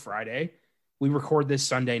out on a Friday. We record this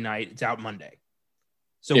Sunday night. It's out Monday.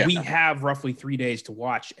 So we have roughly 3 days to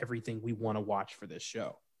watch everything we want to watch for this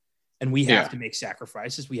show. And we have to make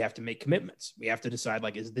sacrifices. We have to make commitments. We have to decide,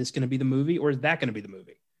 like, is this going to be the movie or is that going to be the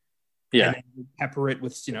movie? Yeah. And then we pepper it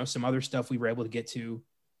with, some other stuff we were able to get to.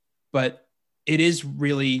 But it is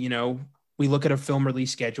really, we look at a film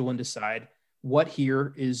release schedule and decide what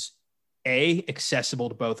here is A, accessible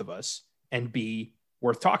to both of us, and B,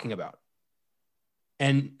 worth talking about.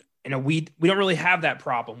 And, we don't really have that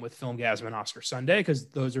problem with Filmgasm and Oscar Sunday, because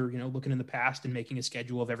those are, looking in the past and making a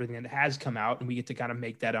schedule of everything that has come out, and we get to kind of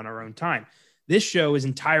make that on our own time. This show is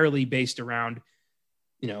entirely based around,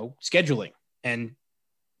 scheduling and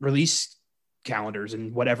release calendars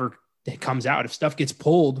and whatever that comes out. If stuff gets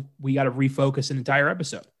pulled, we got to refocus an entire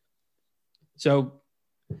episode. So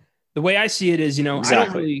the way I see it is,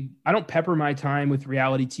 exactly. I don't pepper my time with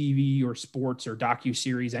reality TV or sports or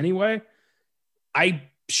docuseries anyway. I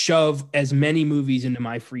shove as many movies into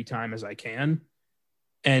my free time as I can,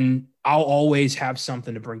 and I'll always have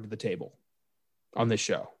something to bring to the table on this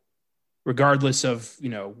show, regardless of,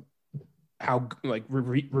 how like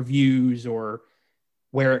reviews or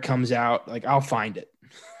where it comes out. Like, I'll find it.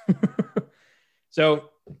 So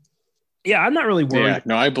yeah, I'm not really worried. Yeah,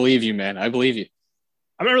 no, I believe you, man. I believe you.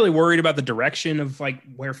 I'm not really worried about the direction of like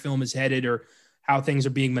where film is headed or how things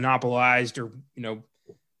are being monopolized or,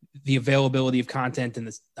 the availability of content and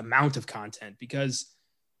the amount of content, because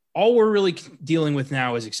all we're really dealing with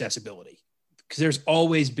now is accessibility, because there's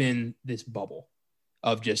always been this bubble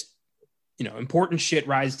of just, important shit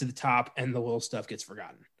rises to the top and the little stuff gets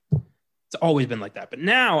forgotten. It's always been like that. But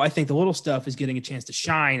now I think the little stuff is getting a chance to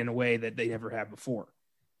shine in a way that they never have before.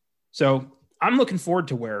 So I'm looking forward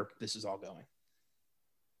to where this is all going.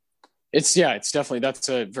 It's definitely, that's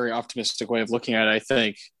a very optimistic way of looking at it. I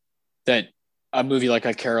think that a movie like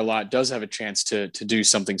I Care a Lot does have a chance to do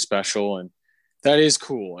something special, and that is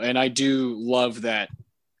cool. And I do love that,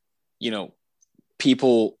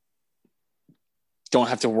 people don't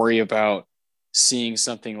have to worry about seeing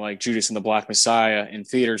something like Judas and the Black Messiah in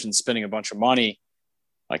theaters and spending a bunch of money.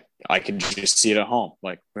 Like, I can just see it at home.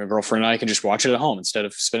 Like, my girlfriend and I can just watch it at home instead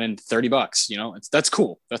of spending $30. That's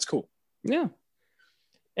cool. That's cool. Yeah.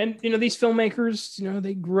 And, these filmmakers,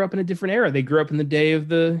 they grew up in a different era. They grew up in the day of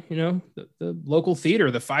the local theater,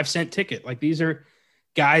 the 5-cent ticket. Like, these are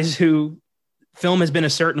guys who film has been a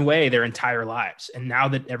certain way their entire lives. And now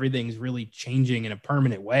that everything's really changing in a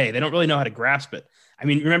permanent way, they don't really know how to grasp it. I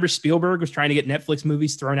mean, remember Spielberg was trying to get Netflix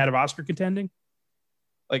movies thrown out of Oscar contending?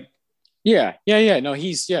 Like, yeah. No,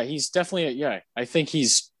 he's definitely, I think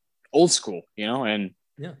he's old school, and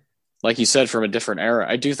yeah. Like you said, from a different era.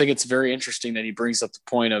 I do think it's very interesting that he brings up the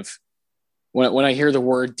point of when I hear the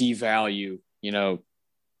word devalue,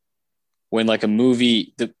 when like a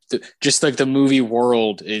movie, just like the movie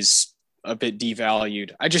world is a bit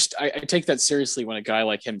devalued. I take that seriously when a guy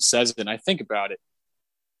like him says it, and I think about it.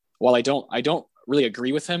 While I don't really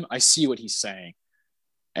agree with him, I see what he's saying,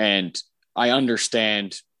 and I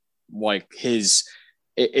understand like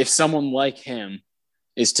if someone like him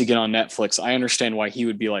is to get on Netflix. I understand why he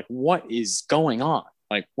would be like, what is going on?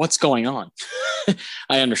 Like, what's going on?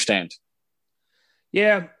 I understand.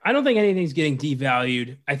 Yeah, I don't think anything's getting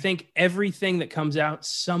devalued. I think everything that comes out,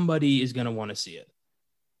 somebody is going to want to see it.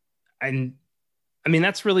 And I mean,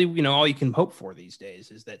 that's really, all you can hope for these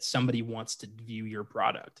days is that somebody wants to view your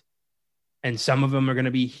product. And some of them are going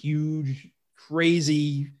to be huge,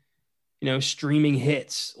 crazy, streaming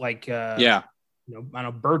hits. Like, I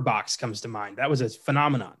know Bird Box comes to mind. That was a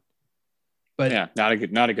phenomenon. But yeah, not a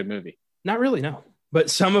good movie. Not really, no. But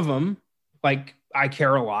some of them, like I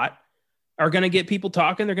Care a Lot, are going to get people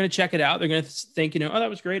talking. They're going to check it out. They're going to think, oh, that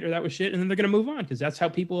was great or that was shit. And then they're going to move on because that's how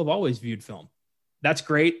people have always viewed film. That's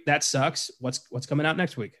great. That sucks. What's coming out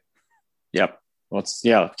next week? Yep.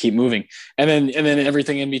 Keep moving. And then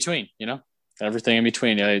everything in between, everything in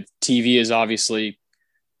between. TV is obviously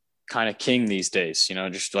kind of king these days,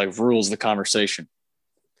 just like rules the conversation.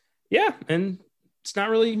 Yeah. And it's not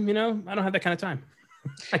really, I don't have that kind of time.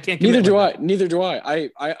 I can't. Neither do I.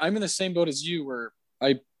 I'm in the same boat as you where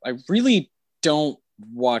I really don't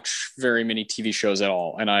watch very many TV shows at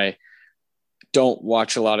all. And I don't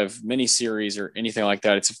watch a lot of miniseries or anything like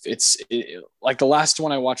that. It's like the last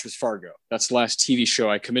one I watched was Fargo. That's the last TV show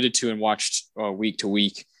I committed to and watched week to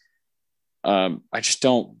week. I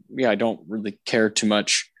don't really care too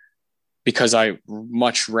much because I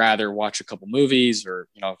much rather watch a couple movies or,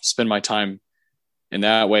 spend my time in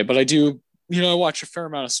that way. But I do, I watch a fair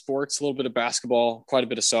amount of sports, a little bit of basketball, quite a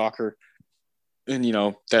bit of soccer.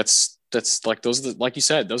 And, that's like, like you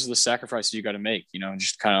said, those are the sacrifices you got to make,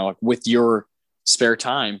 just kind of like with your spare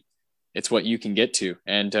time, it's what you can get to.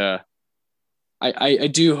 And I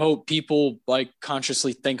do hope people like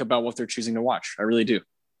consciously think about what they're choosing to watch. I really do.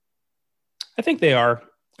 I think they are.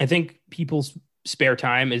 I think people's spare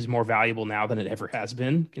time is more valuable now than it ever has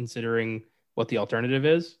been, considering what the alternative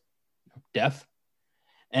is, death.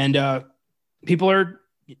 And people are,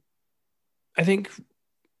 I think,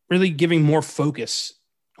 really giving more focus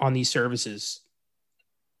on these services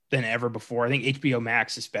than ever before. I think HBO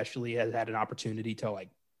Max especially has had an opportunity to like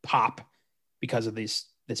pop because of this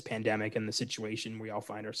pandemic and the situation we all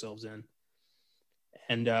find ourselves in.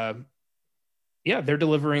 And they're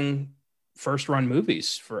delivering first run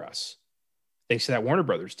movies for us thanks to that Warner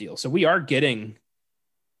Brothers deal. So we are getting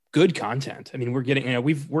good content. I mean, we're getting,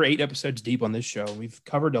 we're 8 episodes deep on this show. We've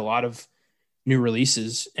covered a lot of new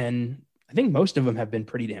releases and I think most of them have been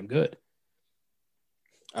pretty damn good.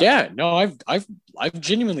 Yeah, no, I've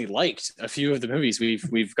genuinely liked a few of the movies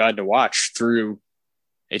we've gotten to watch through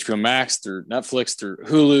HBO Max, through Netflix, through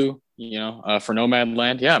Hulu. For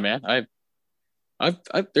Nomadland. Yeah, man,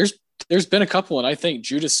 there's been a couple, and I think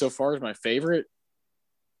Judas so far is my favorite.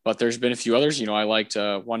 But there's been a few others. I liked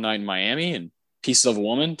One Night in Miami and Pieces of a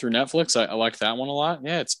Woman through Netflix. I liked that one a lot.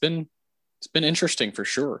 Yeah, it's been interesting for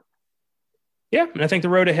sure. Yeah, and I think the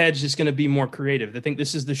road ahead is just going to be more creative. I think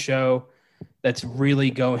this is the show that's really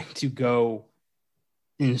going to go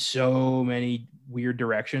in so many weird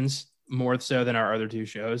directions, more so than our other two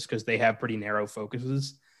shows, because they have pretty narrow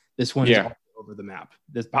focuses. This one is all over the map.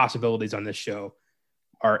 The possibilities on this show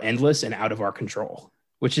are endless and out of our control,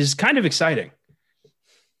 which is kind of exciting.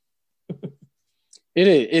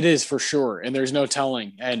 It is for sure. And there's no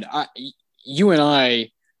telling. And you and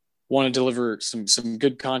I want to deliver some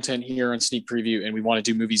good content here on Sneak Preview, and we want to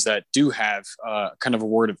do movies that do have kind of a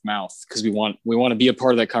word of mouth because we want to be a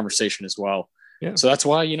part of that conversation as well. Yeah. So that's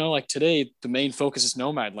why, like today, the main focus is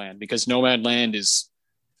Nomadland, because Nomadland is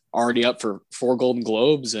already up for 4 Golden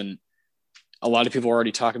Globes, and a lot of people are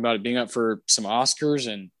already talking about it being up for some Oscars,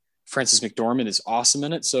 and Frances McDormand is awesome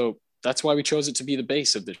in it. So that's why we chose it to be the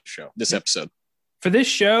base of this show, this episode. For this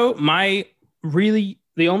show,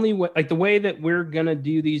 the only way, like the way that we're going to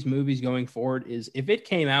do these movies going forward is if it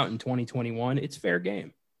came out in 2021, it's fair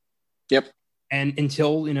game. Yep. And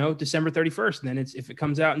until, December 31st, and then if it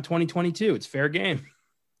comes out in 2022, it's fair game.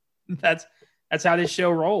 That's how this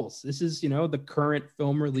show rolls. This is, the current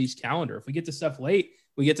film release calendar. If we get to stuff late,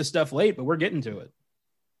 we get to stuff late, but we're getting to it.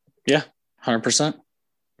 Yeah. 100%.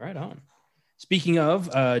 Right on. Speaking of,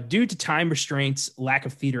 due to time restraints, lack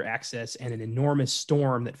of theater access, and an enormous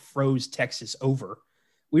storm that froze Texas over,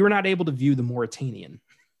 we were not able to view The Mauritanian.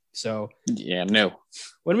 So yeah, no.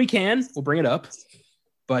 When we can, we'll bring it up.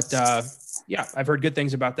 But I've heard good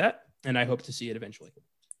things about that, and I hope to see it eventually.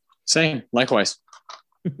 Same, likewise.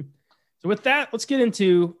 So with that, let's get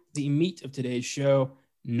into the meat of today's show,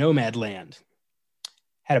 Nomadland.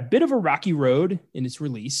 Had a bit of a rocky road in its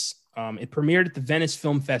release. It premiered at the Venice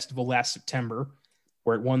Film Festival last September,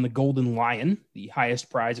 where it won the Golden Lion, the highest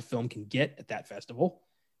prize a film can get at that festival.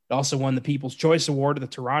 It also won the People's Choice Award at the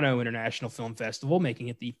Toronto International Film Festival, making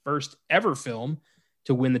it the first ever film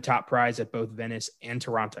to win the top prize at both Venice and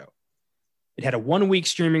Toronto. It had a 1-week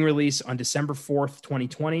streaming release on December 4th,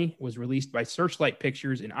 2020, was released by Searchlight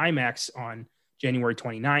Pictures in IMAX on January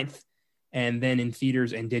 29th, and then in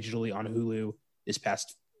theaters and digitally on Hulu this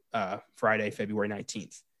past Friday, February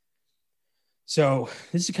 19th. So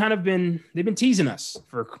this has kind of they've been teasing us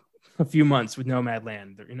for a few months with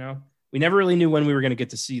Nomadland. You know, we never really knew when we were going to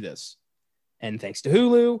get to see this. And thanks to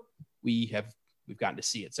Hulu, we've gotten to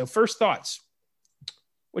see it. So first thoughts,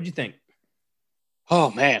 what'd you think? Oh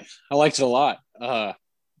man, I liked it a lot.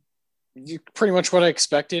 Pretty much what I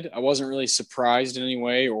expected. I wasn't really surprised in any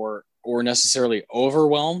way or necessarily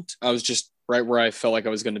overwhelmed. I was just right where I felt like I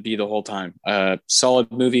was going to be the whole time. Solid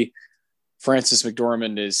movie. Frances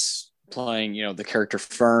McDormand is playing, the character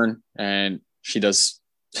Fern, and she does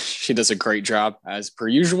a great job as per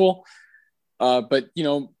usual. But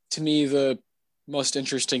to me, the most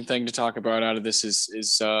interesting thing to talk about out of this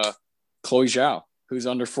is Chloe Zhao, who's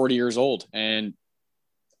under 40 years old and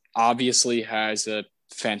obviously has a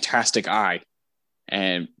fantastic eye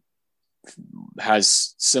and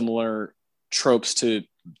has similar tropes to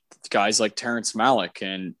guys like Terrence Malick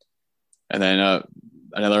and then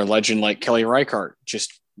another legend like Kelly Reichardt.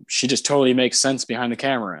 She just totally makes sense behind the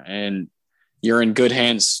camera, and you're in good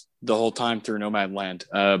hands the whole time through Nomadland.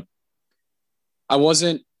 I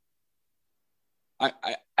wasn't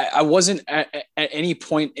at any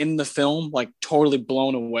point in the film like totally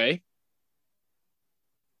blown away,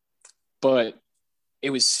 but it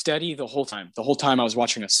was steady the whole time. The whole time I was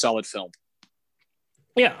watching a solid film.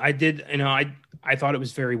 Yeah, I did. I thought it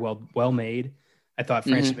was very well made. I thought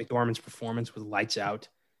Frances McDormand's performance was lights out.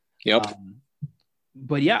 Yep.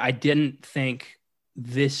 But yeah, I didn't think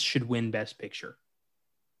this should win Best Picture.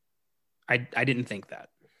 I didn't think that.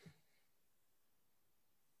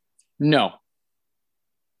 No.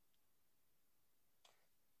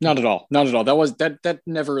 Not at all. Not at all. That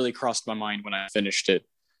never really crossed my mind when I finished it.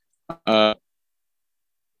 I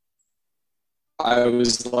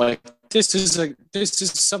was like, this is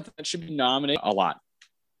something that should be nominated a lot.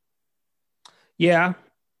 Yeah.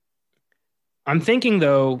 I'm thinking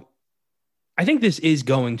though, I think this is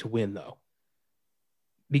going to win though,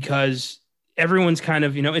 because everyone's kind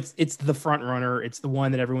of, it's the front runner. It's the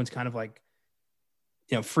one that everyone's kind of like,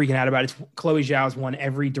 freaking out about. It's Chloe Zhao's won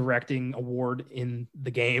every directing award in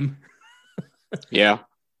the game. Yeah.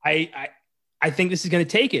 I think this is going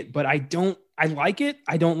to take it, but I like it.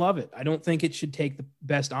 I don't love it. I don't think it should take the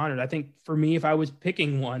best honored. I think for me, if I was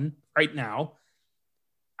picking one right now,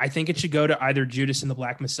 I think it should go to either Judas and the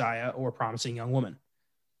Black Messiah or Promising Young Woman.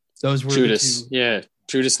 Those were Judas. Yeah.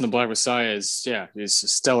 Judas and the Black Messiah is a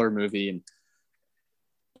stellar movie. And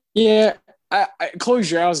yeah, Chloe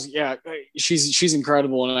Zhao's, she's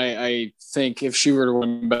incredible. And I think if she were to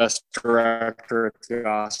win Best Director at the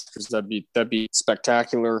Oscars, that'd be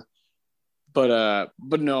spectacular. But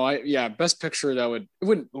no, Best Picture, it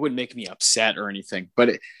wouldn't make me upset or anything.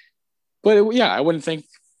 But I wouldn't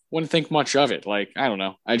think much of it. Like, I don't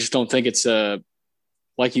know. I just don't think it's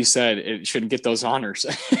like you said, it shouldn't get those honors.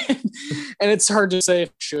 And it's hard to say if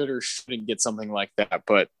it should or shouldn't get something like that.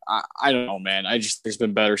 But I don't know, man. There's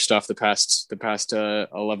been better stuff the past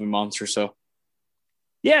 11 months or so.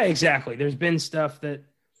 Yeah, exactly. There's been stuff that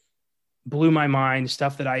blew my mind,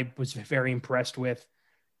 stuff that I was very impressed with.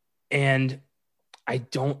 And I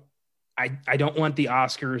don't want the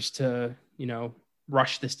Oscars to,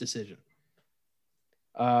 rush this decision.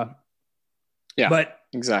 Yeah, but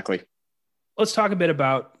exactly. Let's talk a bit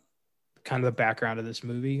about kind of the background of this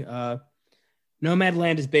movie.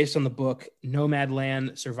 Nomadland is based on the book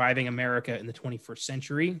Nomadland: Surviving America in the 21st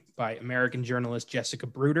Century by American journalist Jessica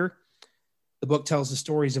Bruder. The book tells the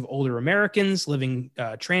stories of older Americans living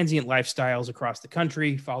transient lifestyles across the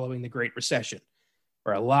country following the Great Recession,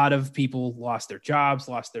 where a lot of people lost their jobs,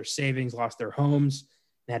 lost their savings, lost their homes,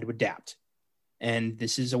 and had to adapt. And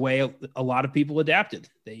this is a way a lot of people adapted.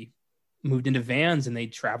 They moved into vans and they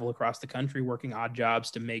travel across the country working odd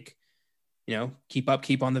jobs to make, keep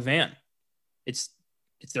on the van. It's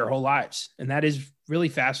their whole lives. And that is really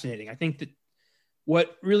fascinating. I think that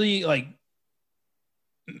what really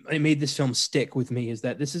it made this film stick with me is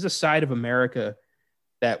that this is a side of America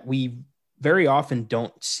that we very often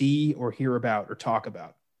don't see or hear about or talk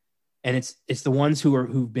about. And it's the ones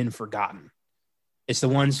who've been forgotten. It's the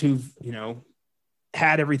ones who've,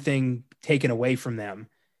 had everything taken away from them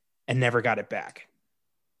and never got it back.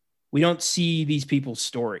 We don't see these people's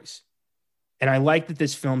stories. And I like that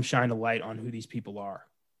this film shined a light on who these people are.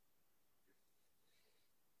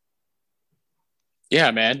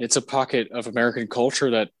 Yeah, man. It's a pocket of American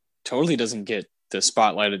culture that totally doesn't get the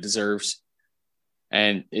spotlight it deserves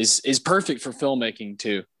and is perfect for filmmaking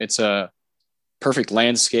too. It's perfect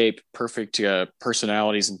landscape, perfect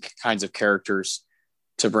personalities and kinds of characters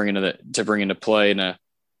to bring into play. And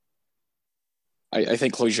I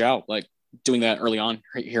think Chloe Zhao, like, doing that early on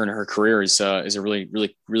here in her career is a really,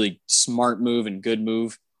 really, really smart move and good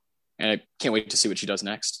move. And I can't wait to see what she does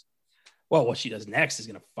next. Well, what she does next is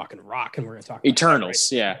gonna fucking rock, and we're gonna talk about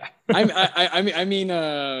Eternals. Right? Yeah, I mean,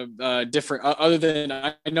 different. Other than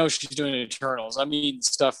I know she's doing Eternals. I mean,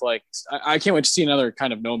 stuff like I can't wait to see another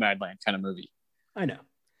kind of Nomadland kind of movie. I know.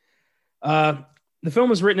 The film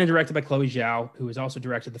was written and directed by Chloe Zhao, who has also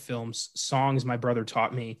directed the films "Songs My Brother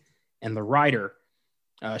Taught Me" and "The Rider."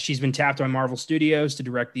 She's been tapped by Marvel Studios to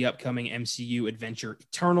direct the upcoming MCU adventure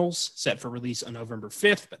Eternals, set for release on November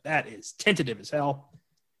 5th, but that is tentative as hell.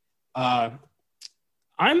 I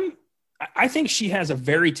think she has a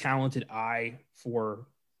very talented eye for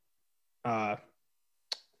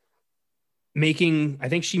making. I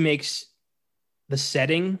think she makes the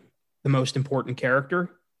setting the most important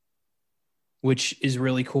character, which is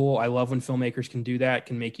really cool. I love when filmmakers can do that,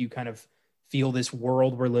 can make you kind of feel this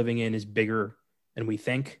world we're living in is bigger than we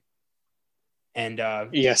think. And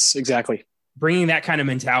yes, exactly. Bringing that kind of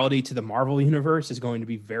mentality to the Marvel universe is going to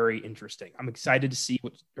be very interesting. I'm excited to see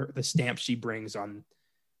what the stamp she brings on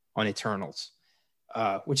Eternals,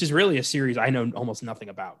 which is really a series I know almost nothing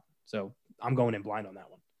about. So I'm going in blind on that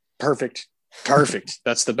one. Perfect.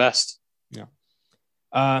 That's the best. Yeah.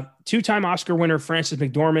 Two-time Oscar winner Frances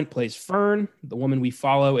McDormand plays Fern, the woman we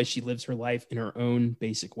follow as she lives her life in her own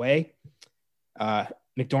basic way.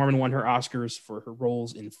 McDormand won her Oscars for her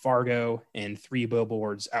roles in Fargo and 3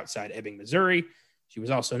 Billboards Outside Ebbing, Missouri. She was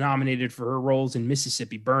also nominated for her roles in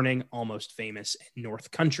Mississippi Burning, Almost Famous, and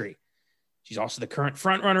North Country. She's also the current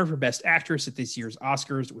frontrunner for Best Actress at this year's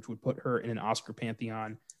Oscars, which would put her in an Oscar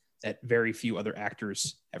pantheon that very few other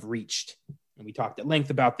actors have reached. And we talked at length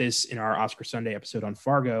about this in our Oscar Sunday episode on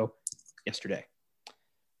Fargo yesterday.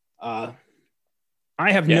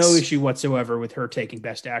 I have no issue whatsoever with her taking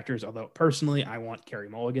Best Actors, although personally I want Carey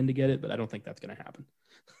Mulligan to get it, but I don't think that's going to happen.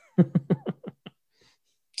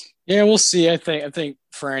 Yeah, we'll see. I think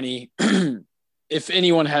Franny, if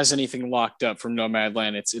anyone has anything locked up from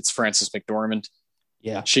Nomadland, it's Frances McDormand.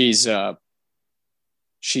 Yeah, she's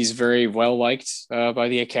very well liked by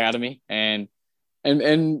the Academy and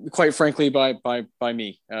quite frankly by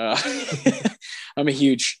me. I'm a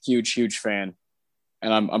huge fan,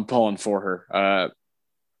 and I'm pulling for her.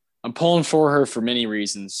 I'm pulling for her for many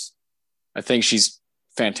reasons. I think she's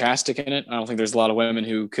fantastic in it. I don't think there's a lot of women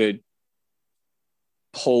who could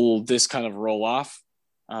pull this kind of role off,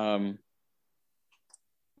 and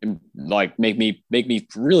like make me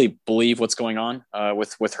really believe what's going on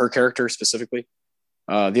with her character specifically.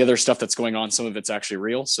 The other stuff that's going on, some of it's actually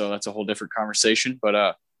real, so that's a whole different conversation. But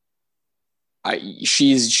I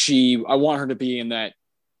want her to be in that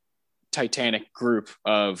Titanic group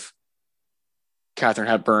of Katharine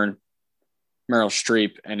Hepburn, Meryl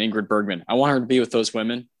Streep, and Ingrid Bergman. I want her to be with those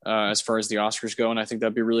women as far as the Oscars go, and I think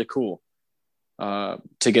that'd be really cool. To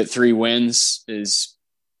get 3 wins is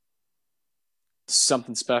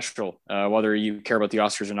something special, whether you care about the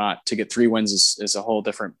Oscars or not. To get 3 wins is a whole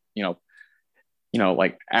different,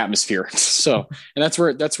 like atmosphere. So, and that's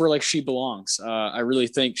where like she belongs. I really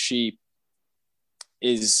think she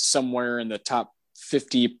is somewhere in the top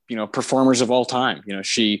 50, performers of all time.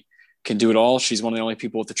 She can do it all. She's one of the only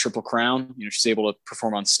people with the Triple Crown. She's able to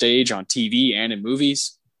perform on stage, on TV, and in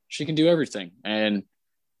movies. She can do everything and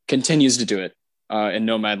continues to do it in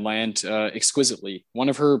Nomadland exquisitely. One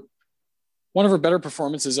of her better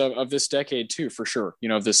performances of this decade too, for sure.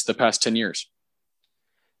 The past 10 years.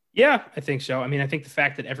 Yeah, I think so. I mean, I think the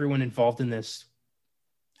fact that everyone involved in this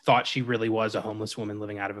thought she really was a homeless woman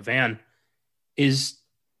living out of a van is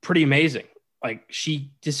pretty amazing. Like,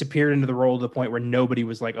 she disappeared into the role to the point where nobody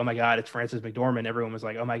was like, oh my God, it's Frances McDormand. Everyone was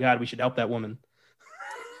like, oh my God, we should help that woman.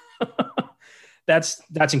 That's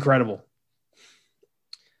incredible.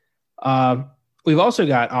 We've also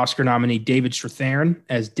got Oscar nominee David Strathairn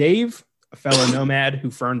as Dave, a fellow nomad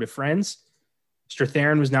who Fern befriends.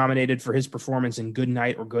 Strathairn was nominated for his performance in Good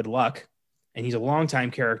Night or Good Luck, and he's a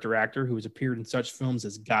longtime character actor who has appeared in such films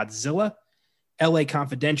as Godzilla, L.A.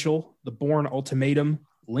 Confidential, The Bourne Ultimatum,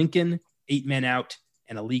 Lincoln, 8 Men Out,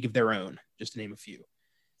 and A League of Their Own, just to name a few.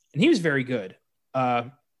 And he was very good.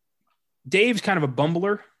 Dave's kind of a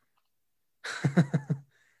bumbler,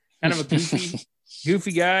 kind of a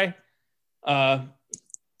goofy guy. I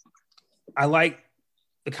like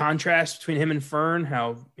the contrast between him and Fern,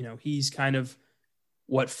 how, he's kind of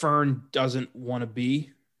what Fern doesn't want to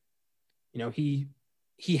be.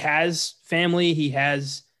 He has family, he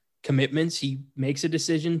has commitments, he makes a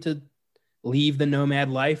decision to leave the nomad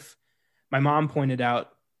life. My mom pointed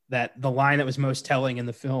out that the line that was most telling in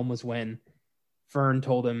the film was when Fern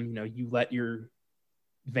told him, you know, you let your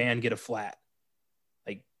van get a flat.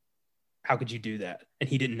 Like, how could you do that? And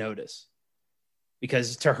he didn't notice.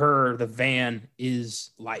 Because to her, the van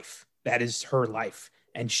is life. That is her life.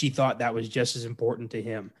 And she thought that was just as important to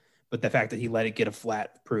him. But the fact that he let it get a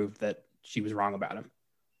flat proved that she was wrong about him.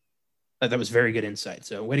 That was very good insight.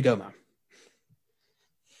 So way to go, Mom.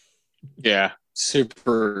 Yeah.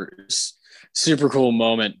 Super cool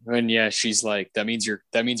moment. And yeah, she's like, that means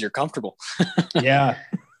you're comfortable. Yeah.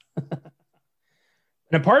 And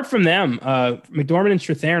apart from them, McDormand and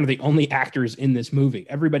Strathairn are the only actors in this movie.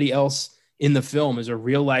 Everybody else in the film is a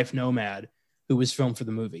real life nomad who was filmed for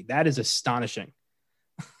the movie. That is astonishing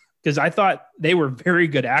because I thought they were very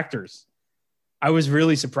good actors. I was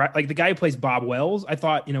really surprised. Like the guy who plays Bob Wells, I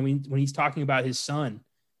thought, you know, when he's talking about his son,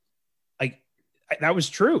 like that was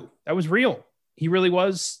true. That was real. He really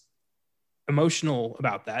was emotional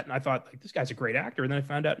about that. And I thought like, this guy's a great actor. And then I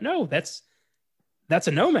found out, no, that's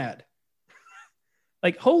a nomad.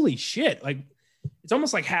 Like, holy shit. Like it's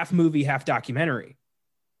almost like half movie, half documentary.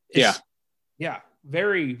 Yeah.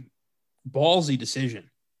 Very ballsy decision,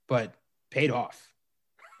 but paid off.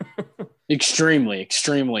 extremely.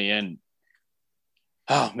 And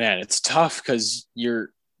oh man, it's tough because you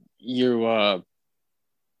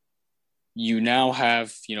now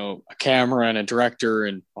have, you know, a camera and a director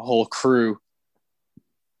and a whole crew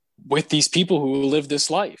with these people who live this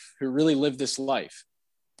life, who really live this life.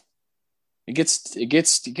 It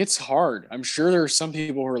gets hard. I'm sure there are some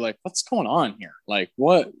people who are like, what's going on here? Like,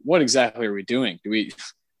 what exactly are we doing? Do we,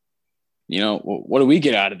 you know, what do we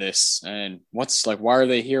get out of this? And what's like, why are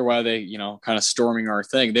they here? Why are they, you know, kind of storming our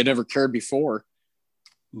thing? They never cared before.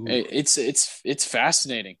 Ooh. It's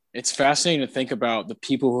fascinating. It's fascinating to think about the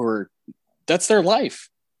people who are, that's their life,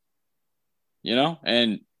 you know?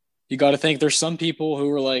 And you got to think there's some people who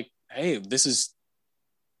are like, hey, this is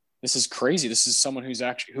crazy. This is someone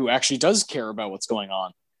who actually does care about what's going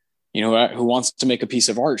on, you know, who wants to make a piece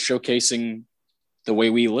of art showcasing the way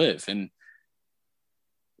we live. And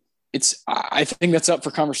I think that's up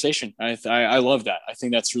for conversation. I love that. I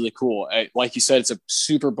think that's really cool. Like you said, it's a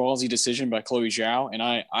super ballsy decision by Chloe Zhao, and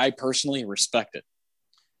I personally respect it.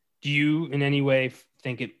 Do you in any way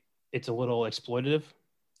think it's a little exploitative?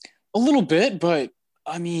 A little bit, but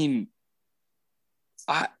I mean,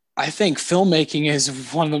 I think filmmaking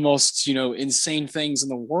is one of the most, you know, insane things in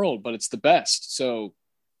the world, but it's the best. So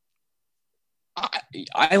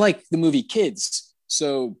I like the movie Kids.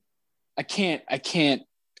 So I can't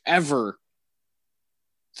ever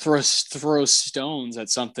throw stones at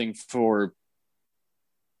something for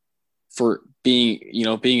being, you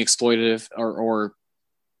know, being exploitative or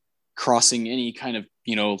crossing any kind of,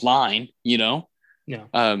 you know, line, you know? No.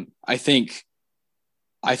 I think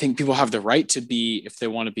people have the right to be, if they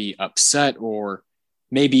want to be upset, or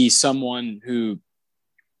maybe someone who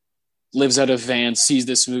lives out of a van sees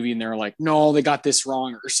this movie and they're like, no, they got this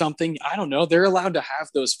wrong or something. I don't know. They're allowed to have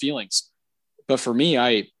those feelings. But for me,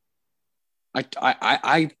 I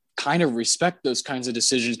kind of respect those kinds of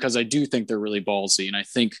decisions because I do think they're really ballsy. And I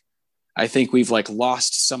think we've like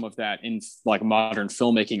lost some of that in like modern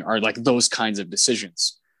filmmaking, are like those kinds of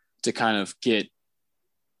decisions to kind of get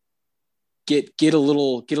a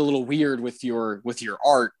little weird with your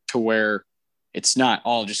art, to where it's not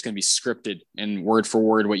all just going to be scripted and word for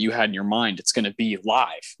word what you had in your mind. It's going to be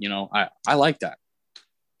live. You know, I like that.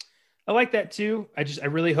 I like that too. I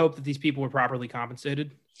really hope that these people were properly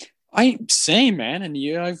compensated. Same, man. And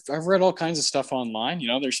yeah, I've read all kinds of stuff online. You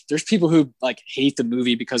know, there's people who like hate the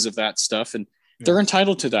movie because of that stuff, and they're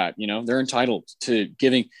entitled to that. You know, they're entitled to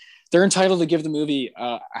give the movie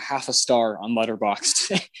a half a star on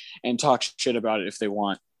Letterboxd and talk shit about it if they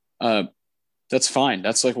want. That's fine.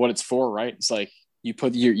 That's like what it's for, right? It's like you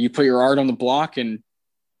put your art on the block, and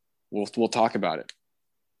we'll talk about it.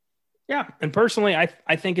 Yeah, and personally,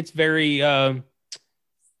 I think it's very. I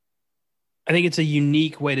think it's a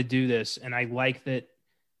unique way to do this, and I like that.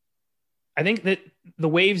 I think that the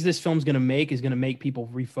waves this film's going to make is going to make people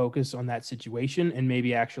refocus on that situation and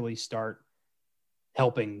maybe actually start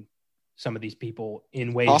helping some of these people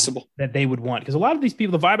in ways that they would want. Because a lot of these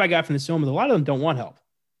people, the vibe I got from this film is a lot of them don't want help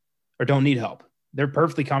or don't need help. They're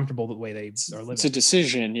perfectly comfortable the way they are living. It's a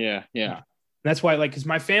decision. Yeah. And that's why, like, because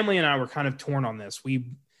my family and I were kind of torn on this.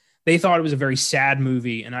 They thought it was a very sad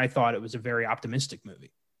movie, and I thought it was a very optimistic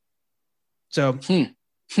movie. So,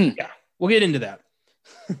 yeah, we'll get into that.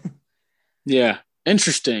 Yeah.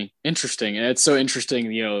 Interesting. And it's so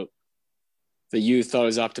interesting, you know, that you thought it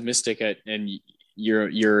was optimistic and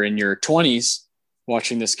you're in your 20s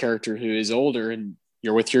watching this character who is older, and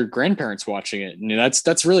you're with your grandparents watching it. And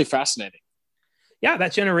that's really fascinating. yeah,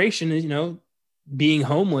 that generation is, being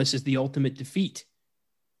homeless is the ultimate defeat.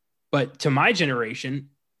 But to my generation,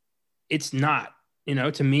 it's not.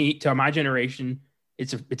 To me, to my generation,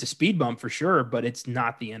 it's a speed bump for sure, but it's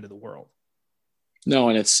not the end of the world. No,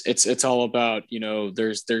 and it's all about,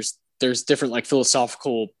 there's different like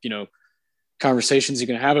philosophical, conversations you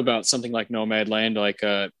can have about something like Nomadland, like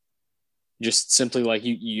just simply like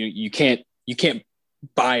you can't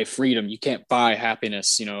buy freedom, you can't buy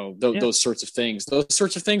happiness, those sorts of things. Those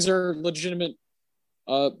sorts of things are legitimate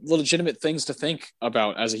things to think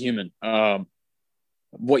about as a human.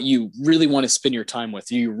 What you really want to spend your time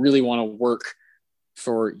with, you really want to work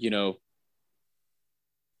for,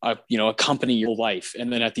 accompany your life,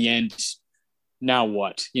 and then at the end, now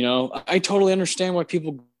what? I totally understand why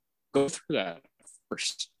people go through that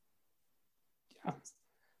first. Yeah.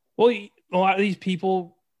 Well, a lot of these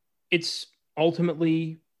people, it's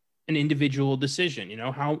ultimately an individual decision.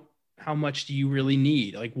 How much do you really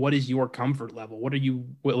need? Like, what is your comfort level? What are you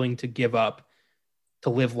willing to give up to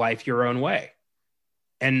live life your own way?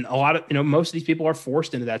 And a lot of, most of these people are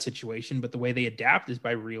forced into that situation, but the way they adapt is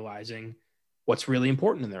by realizing what's really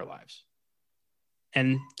important in their lives.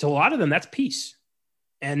 And to a lot of them, that's peace.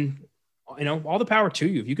 And, all the power to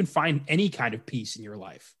you. If you can find any kind of peace in your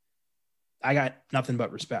life, I got nothing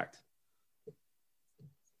but respect.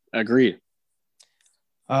 Agreed.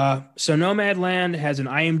 So Nomadland has an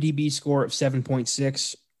IMDb score of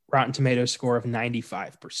 7.6, Rotten Tomatoes score of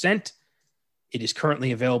 95%. It is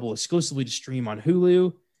currently available exclusively to stream on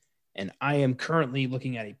Hulu. And I am currently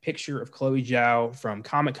looking at a picture of Chloe Zhao from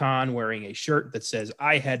Comic-Con wearing a shirt that says,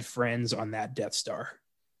 "I had friends on that Death Star."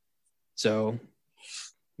 So,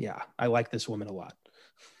 yeah, I like this woman a lot.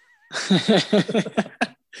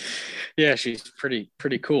 Yeah, she's pretty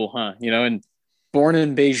cool, huh? And born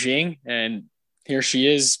in Beijing, and here she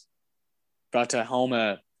is about to helm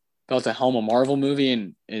a Marvel movie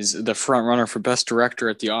and is the front runner for Best Director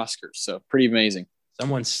at the Oscars. So pretty amazing.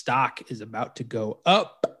 Someone's stock is about to go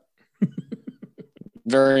up.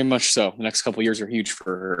 Very much so. The next couple of years are huge for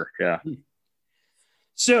her. Yeah.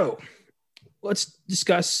 So let's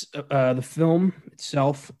discuss the film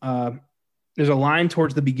itself. There's a line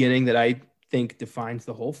towards the beginning that I think defines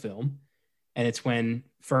the whole film. And it's when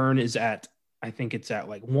Fern is at, I think it's at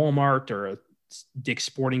like Walmart or a Dick's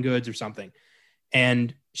Sporting Goods or something.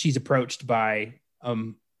 And she's approached by a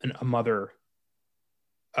mother,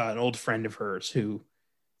 an old friend of hers, who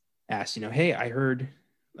asked, hey, I heard,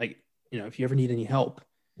 like, if you ever need any help,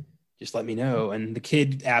 just let me know. And the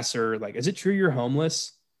kid asks her, like, is it true you're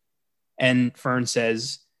homeless? And Fern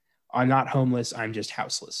says, I'm not homeless. I'm just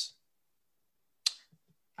houseless.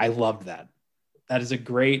 I loved that. That is a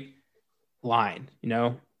great line.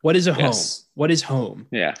 What is a home? What is home?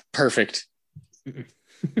 Yeah. Perfect.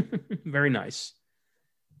 Very nice.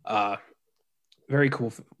 Very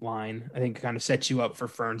cool line. I think kind of sets you up for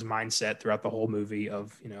Fern's mindset throughout the whole movie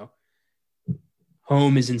of,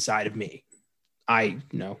 home is inside of me. I've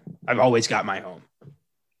always got my home.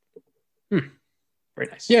 Very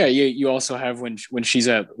nice. Yeah. You also have when she's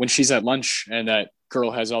at lunch and that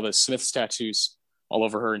girl has all the Smiths tattoos all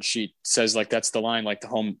over her, and she says, like, that's the line, like, the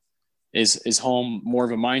home is home more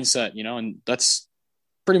of a mindset, and that's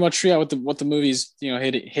pretty much what the movie's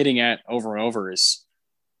hitting at over and over is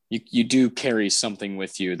you do carry something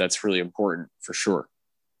with you that's really important for sure.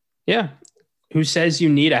 Yeah. Who says you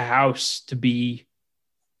need a house to be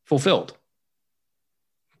fulfilled?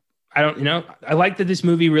 I like that this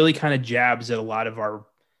movie really kind of jabs at a lot of our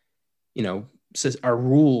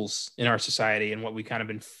rules in our society and what we kind of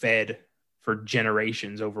been fed for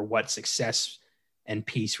generations over what success and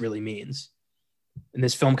peace really means. And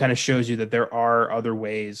this film kind of shows you that there are other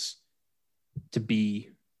ways to be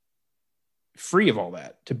free of all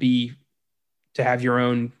that, to have your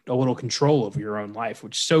own, a little control over your own life,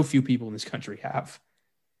 which so few people in this country have.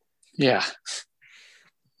 Yeah.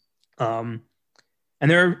 And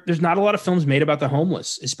there's not a lot of films made about the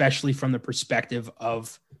homeless, especially from the perspective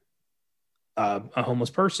of a homeless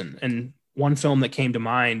person. And one film that came to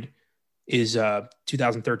mind is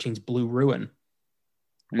 2013's Blue Ruin.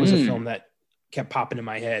 It was a film that kept popping in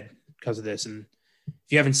my head because of this. And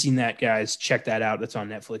if you haven't seen that, guys, check that out. That's on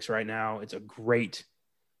Netflix right now. It's a great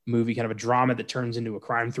movie, kind of a drama that turns into a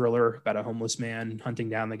crime thriller about a homeless man hunting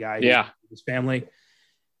down the guy, his family.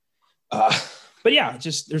 But yeah,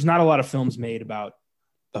 just there's not a lot of films made about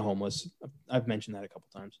the homeless. I've mentioned that a couple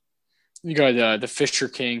times. You got the Fisher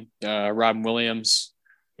King, Robin Williams,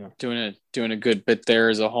 doing a good bit there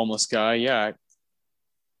as a homeless guy. Yeah,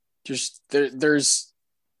 just there's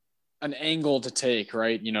an angle to take,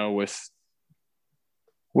 right?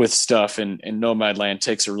 with stuff, and Nomadland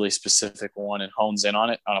takes a really specific one and hones in on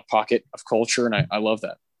it, on a pocket of culture, and I love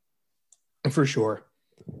that. For sure.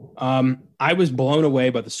 I was blown away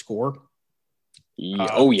by the score.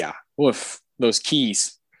 Oh yeah, woof, those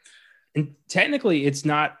keys. And technically, it's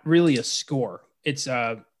not really a score. It's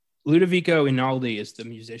Ludovico Einaudi is the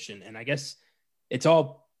musician, and I guess it's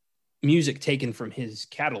all music taken from his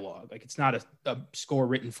catalog. Like, it's not a score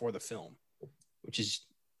written for the film, which is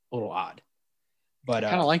a little odd. But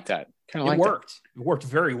kind of like that. It worked. It worked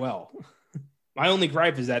very well. My only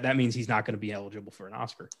gripe is that means he's not going to be eligible for an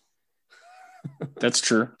Oscar. That's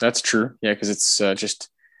true. Yeah, because it's just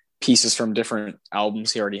pieces from different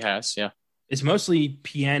albums he already has. Yeah, it's mostly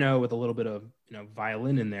piano with a little bit of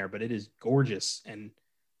violin in there, but it is gorgeous and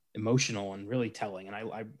emotional and really telling, and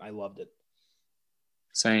I loved it.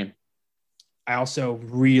 Same. I also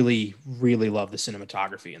really, really love the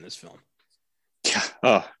cinematography in this film. Yeah.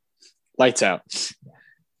 Oh, lights out.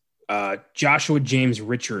 Joshua James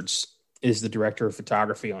Richards is the director of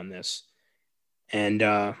photography on this,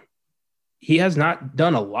 and he has not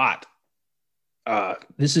done a lot.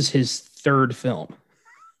 This is his third film.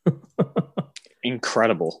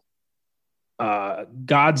 Incredible.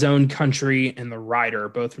 God's Own Country and The Rider,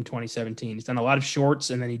 both from 2017. He's done a lot of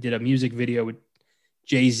shorts, and then he did a music video with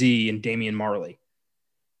Jay-Z and Damian Marley.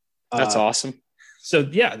 That's awesome. So,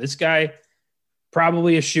 yeah, this guy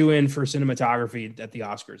probably a shoe-in for cinematography at the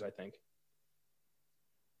Oscars, I think.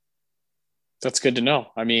 That's good to know.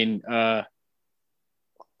 I mean,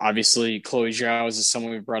 obviously, Chloe Zhao is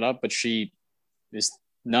someone we brought up, but she is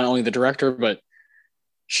not only the director, but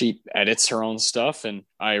she edits her own stuff, and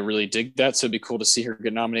I really dig that. So it'd be cool to see her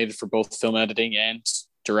get nominated for both film editing and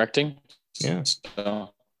directing. Yeah.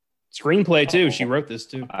 So, screenplay, too. She wrote this,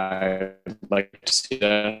 too. I'd like to see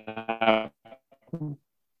that.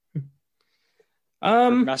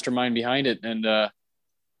 Mastermind behind it, and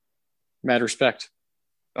mad respect.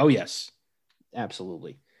 Oh, yes.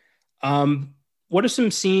 Absolutely. What are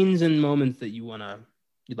some scenes and moments that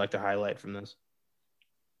you'd like to highlight from this?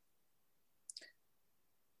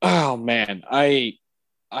 Oh man, I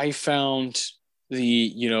found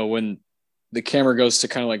when the camera goes to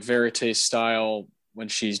kind of like verite style when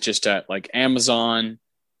she's just at like Amazon,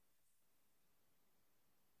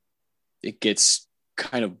 it gets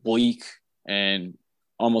kind of bleak and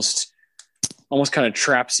almost kind of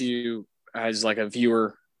traps you as like a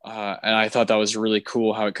viewer. And I thought that was really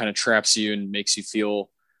cool how it kind of traps you and makes you feel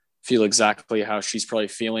exactly how she's probably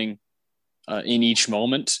feeling in each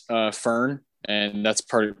moment, Fern. And that's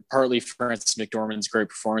partly Frances McDormand's great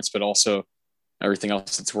performance, but also everything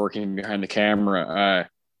else that's working behind the camera.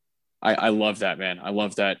 I love that, man. I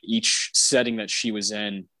love that each setting that she was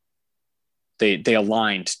in, they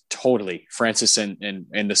aligned totally, Frances and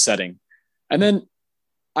the setting. And then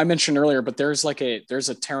I mentioned earlier, but there's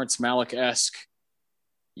a Terrence Malick-esque,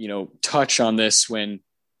 touch on this when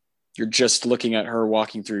you're just looking at her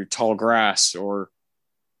walking through tall grass, or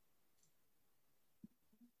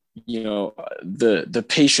the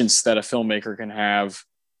patience that a filmmaker can have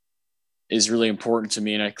is really important to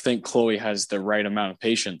me. And I think Chloe has the right amount of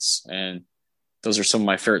patience. And those are some of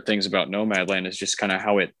my favorite things about Nomadland, is just kind of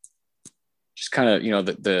how it just kind of,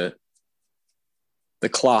 the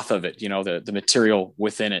cloth of it, the material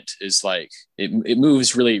within it is like, it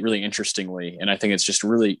moves really, really interestingly. And I think it's just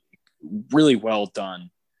really, really well done.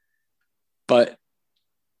 But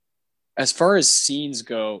as far as scenes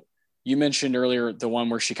go, you mentioned earlier the one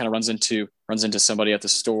where she kind of runs into somebody at the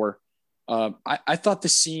store. I thought the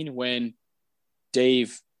scene when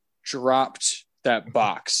Dave dropped that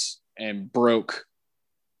box and broke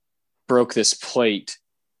this plate,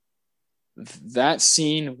 that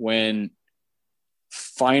scene when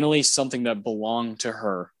finally something that belonged to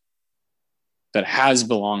her, that has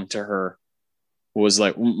belonged to her, was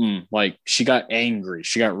like, like she got angry.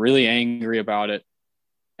 She got really angry about it.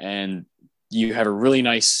 And you have a really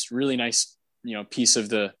nice, piece of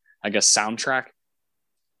the, I guess, soundtrack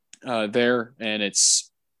there. And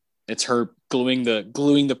it's her gluing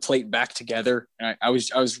the plate back together. And I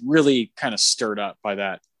was really kind of stirred up by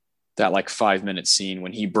that like 5-minute scene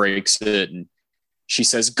when he breaks it and she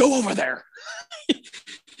says, "Go over there."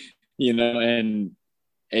 And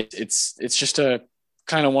it's just a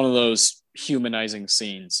kind of one of those humanizing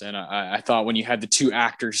scenes. And I thought when you had the two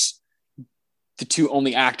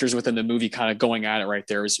only actors within the movie kind of going at it right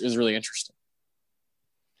there, is really interesting.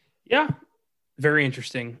 Yeah, very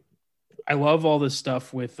interesting. I love all this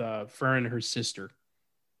stuff with Fern and her sister.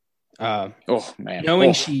 Oh man,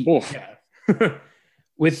 knowing Yeah.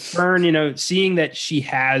 With Fern, seeing that she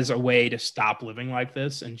has a way to stop living like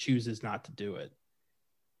this and chooses not to do it.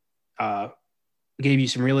 gave you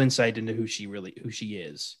some real insight into who she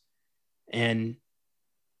is. And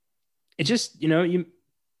it just, you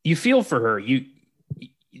feel for her.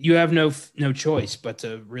 You have no choice but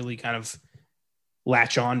to really kind of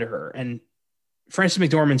latch on to her. And Frances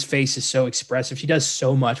McDormand's face is so expressive. She does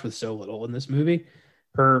so much with so little in this movie.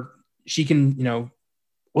 She can,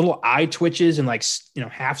 little eye twitches and like,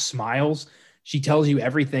 half smiles. She tells you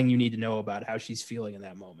everything you need to know about how she's feeling in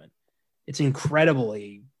that moment. It's an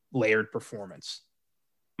incredibly layered performance.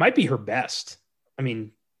 Might be her best. I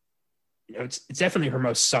mean, it's definitely her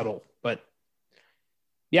most subtle, but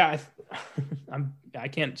yeah, I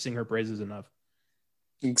can't sing her praises enough.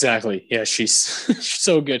 Exactly. Yeah, she's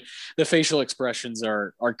so good. The facial expressions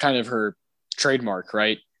are kind of her trademark,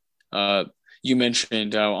 right? You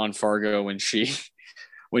mentioned on Fargo when she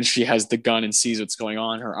has the gun and sees what's going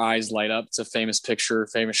on, her eyes light up. It's a famous picture,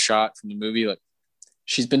 famous shot from the movie. Like,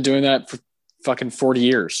 she's been doing that for fucking 40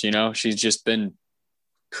 years. She's just been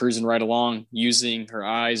cruising right along, using her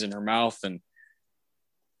eyes and her mouth and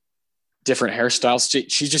different hairstyles.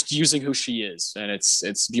 She's just using who she is, and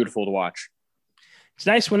it's beautiful to watch. It's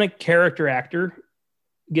nice when a character actor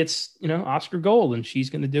gets, Oscar gold, and she's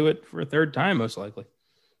going to do it for a third time, most likely.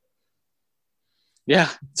 Yeah,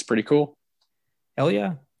 it's pretty cool. Hell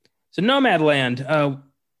yeah. So Nomadland,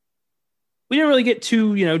 we didn't really get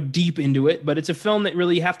too, deep into it, but it's a film that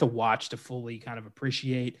really you have to watch to fully kind of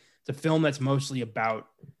appreciate. It's a film that's mostly about,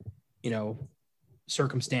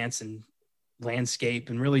 circumstance and landscape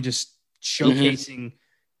and really just showcasing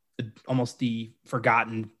almost the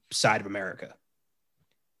forgotten side of America.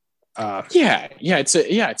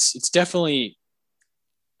 It's definitely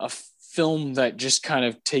a film that just kind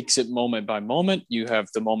of takes it moment by moment. You have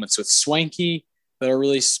the moments with Swanky that are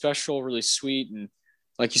really special, really sweet, and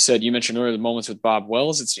like you said, you mentioned earlier the moments with Bob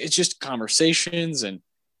Wells. It's just conversations and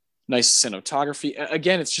nice cinematography.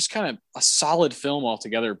 Again, it's just kind of a solid film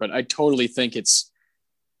altogether. But I totally think it's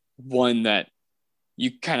one that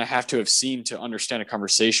you kind of have to have seen to understand a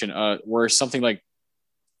conversation. Where something like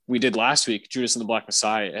we did last week, Judas and the Black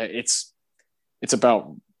Messiah, it's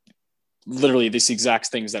about literally these exact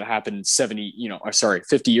things that happened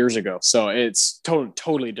 50 years ago. So it's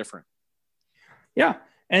totally different. Yeah.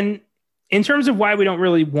 And in terms of why we don't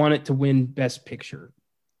really want it to win Best Picture.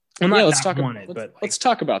 Let's talk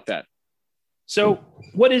about that. So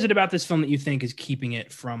what is it about this film that you think is keeping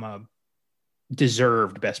it from a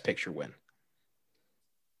deserved Best Picture win?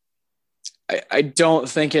 I don't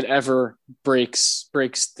think it ever breaks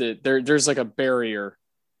there's like a barrier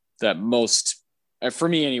that most, for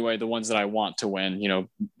me anyway, the ones that I want to win,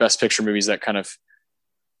 Best Picture movies that kind of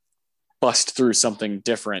bust through something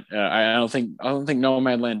different. I don't think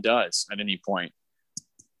Nomadland does at any point.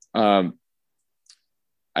 I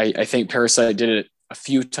think Parasite did it a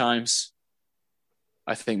few times.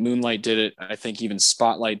 I think Moonlight did it. I think even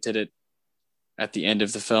Spotlight did it at the end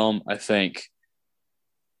of the film. I think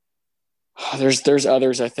there's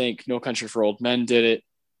others. I think No Country for Old Men did it.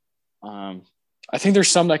 I think there's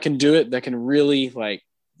some that can do it, that can really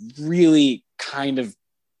kind of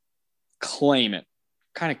claim it,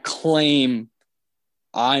 kind of claim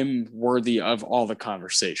I'm worthy of all the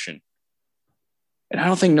conversation. And I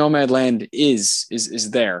don't think Nomadland is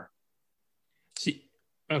there. See,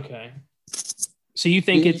 okay. So you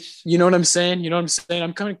think it's, you know what I'm saying?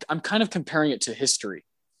 I'm kind of comparing it to history.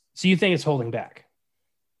 So you think it's holding back?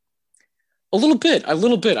 A little bit.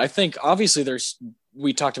 I think obviously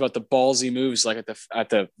we talked about the ballsy moves like at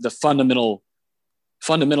the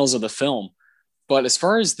fundamentals of the film. But as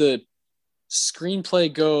far as the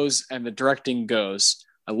screenplay goes and the directing goes,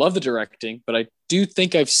 I love the directing, but I do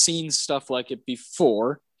think I've seen stuff like it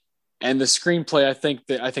before. And the screenplay, I think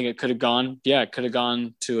it could have gone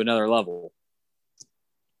to another level.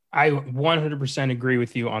 I 100% agree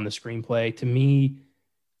with you on the screenplay. To me,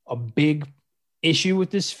 a big issue with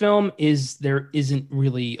this film is there isn't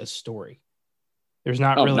really a story. There's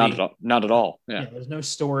not not at all. Yeah, there's no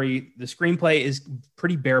story. The screenplay is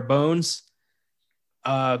pretty bare bones.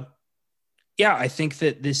 I think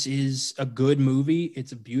that this is a good movie.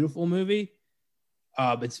 It's a beautiful movie.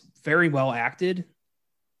 It's very well acted.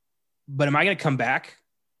 But am I going to come back?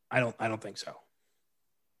 I don't think so.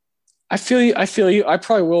 I feel you. I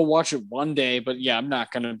probably will watch it one day, but yeah, I'm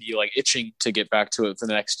not going to be like itching to get back to it for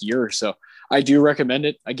the next year or so. I do recommend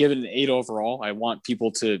it. I give it an 8 overall. I want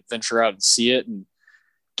people to venture out and see it and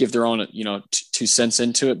give their own, 2 cents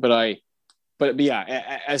into it. But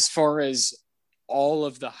yeah, as far as all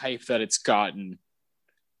of the hype that it's gotten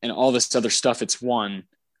and all this other stuff it's won,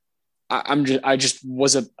 I just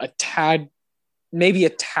was a tad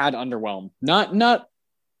underwhelmed. Not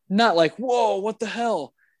like, whoa, what the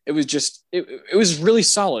hell? It was just, it was really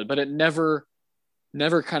solid, but it never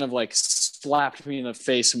never kind of like slapped me in the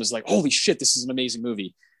face and was like, holy shit, this is an amazing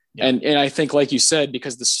movie. Yeah. And I think, like you said,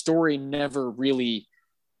 because the story never really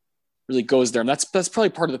goes there. And that's probably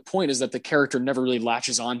part of the point, is that the character never really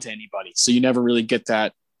latches on to anybody. So you never really get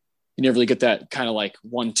that kind of like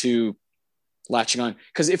 1-2 latching on.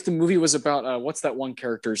 Because if the movie was about what's that one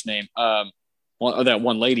character's name? That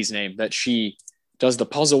one lady's name that she does the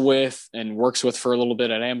puzzle with and works with for a little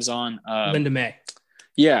bit at Amazon. Linda May.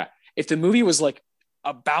 Yeah. If the movie was like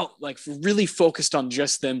about like really focused on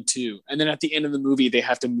just them two, and then at the end of the movie they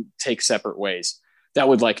have to take separate ways, that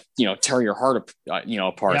would like, tear your heart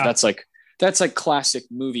apart. Yeah. That's like classic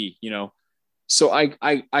movie, So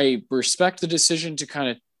I respect the decision to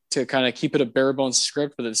kind of keep it a bare bones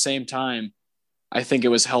script, but at the same time, I think it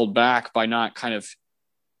was held back by not kind of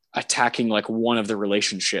attacking like one of the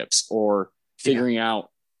relationships, or figuring out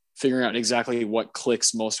exactly what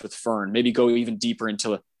clicks most with Fern. Maybe go even deeper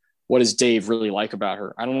into what does Dave really like about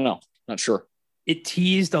her. I don't know. Not sure. It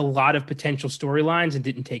teased a lot of potential storylines and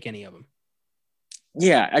didn't take any of them.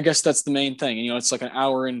 Yeah, I guess that's the main thing. It's like an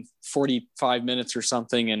hour and 45 minutes or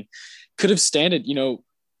something, and could have standed,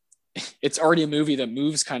 it's already a movie that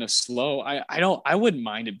moves kind of slow. I wouldn't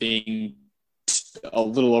mind it being a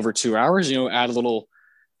little over 2 hours, add a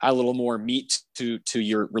little more meat to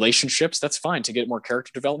your relationships. That's fine, to get more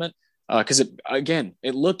character development. Because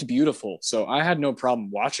it looked beautiful. So I had no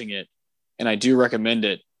problem watching it, and I do recommend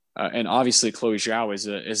it. And obviously Chloe Zhao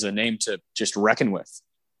is a name to just reckon with.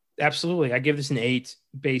 Absolutely. I give this an 8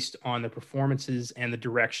 based on the performances and the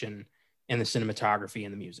direction and the cinematography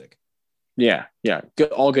and the music. Yeah. Yeah.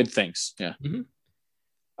 Good. All good things. Yeah.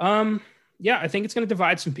 Mm-hmm. Yeah, I think it's going to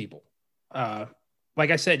divide some people.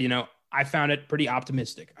 Like I said, I found it pretty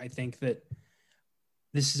optimistic. I think that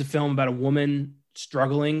this is a film about a woman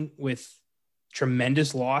struggling with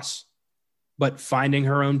tremendous loss, but finding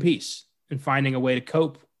her own peace and finding a way to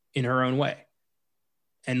cope in her own way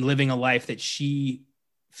and living a life that she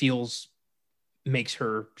feels makes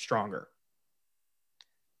her stronger.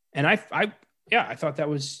 And I thought that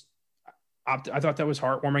was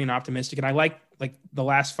heartwarming and optimistic. And I like the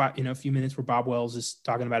last few minutes where Bob Wells is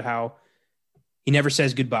talking about how he never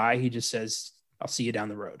says goodbye. He just says, I'll see you down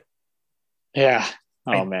the road. Yeah.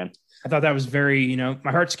 Oh, man. I thought that was very,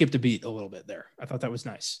 my heart skipped a beat a little bit there. I thought that was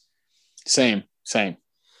nice. Same. So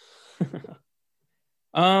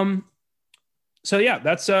yeah,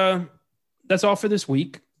 that's all for this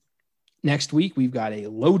week. Next week, we've got a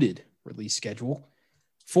loaded release schedule,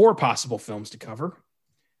 4 possible films to cover.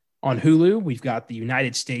 On Hulu, we've got The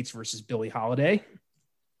United States versus Billie Holiday.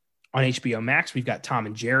 On HBO Max, we've got Tom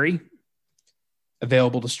and Jerry.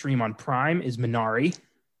 Available to stream on Prime is Minari.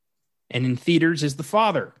 And in theaters is The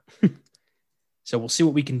Father. So we'll see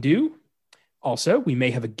what we can do. Also, we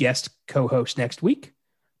may have a guest co-host next week.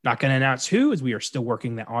 Not going to announce who, as we are still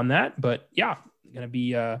working on that. But yeah, going to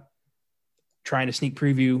be trying to sneak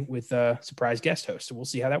preview with a surprise guest host. So we'll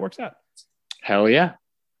see how that works out. Hell yeah.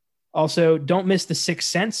 Also, don't miss The Sixth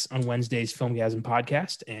Sense on Wednesday's Filmgasm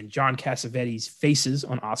podcast and John Cassavetes' Faces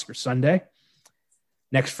on Oscar Sunday.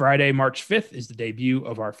 Next Friday, March 5th, is the debut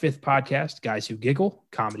of our 5th podcast, Guys Who Giggle,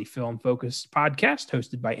 comedy film focused podcast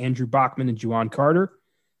hosted by Andrew Bachman and Juwan Carter.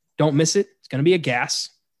 Don't miss it. It's going to be a gas.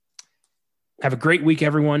 Have a great week,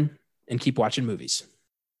 everyone, and keep watching movies.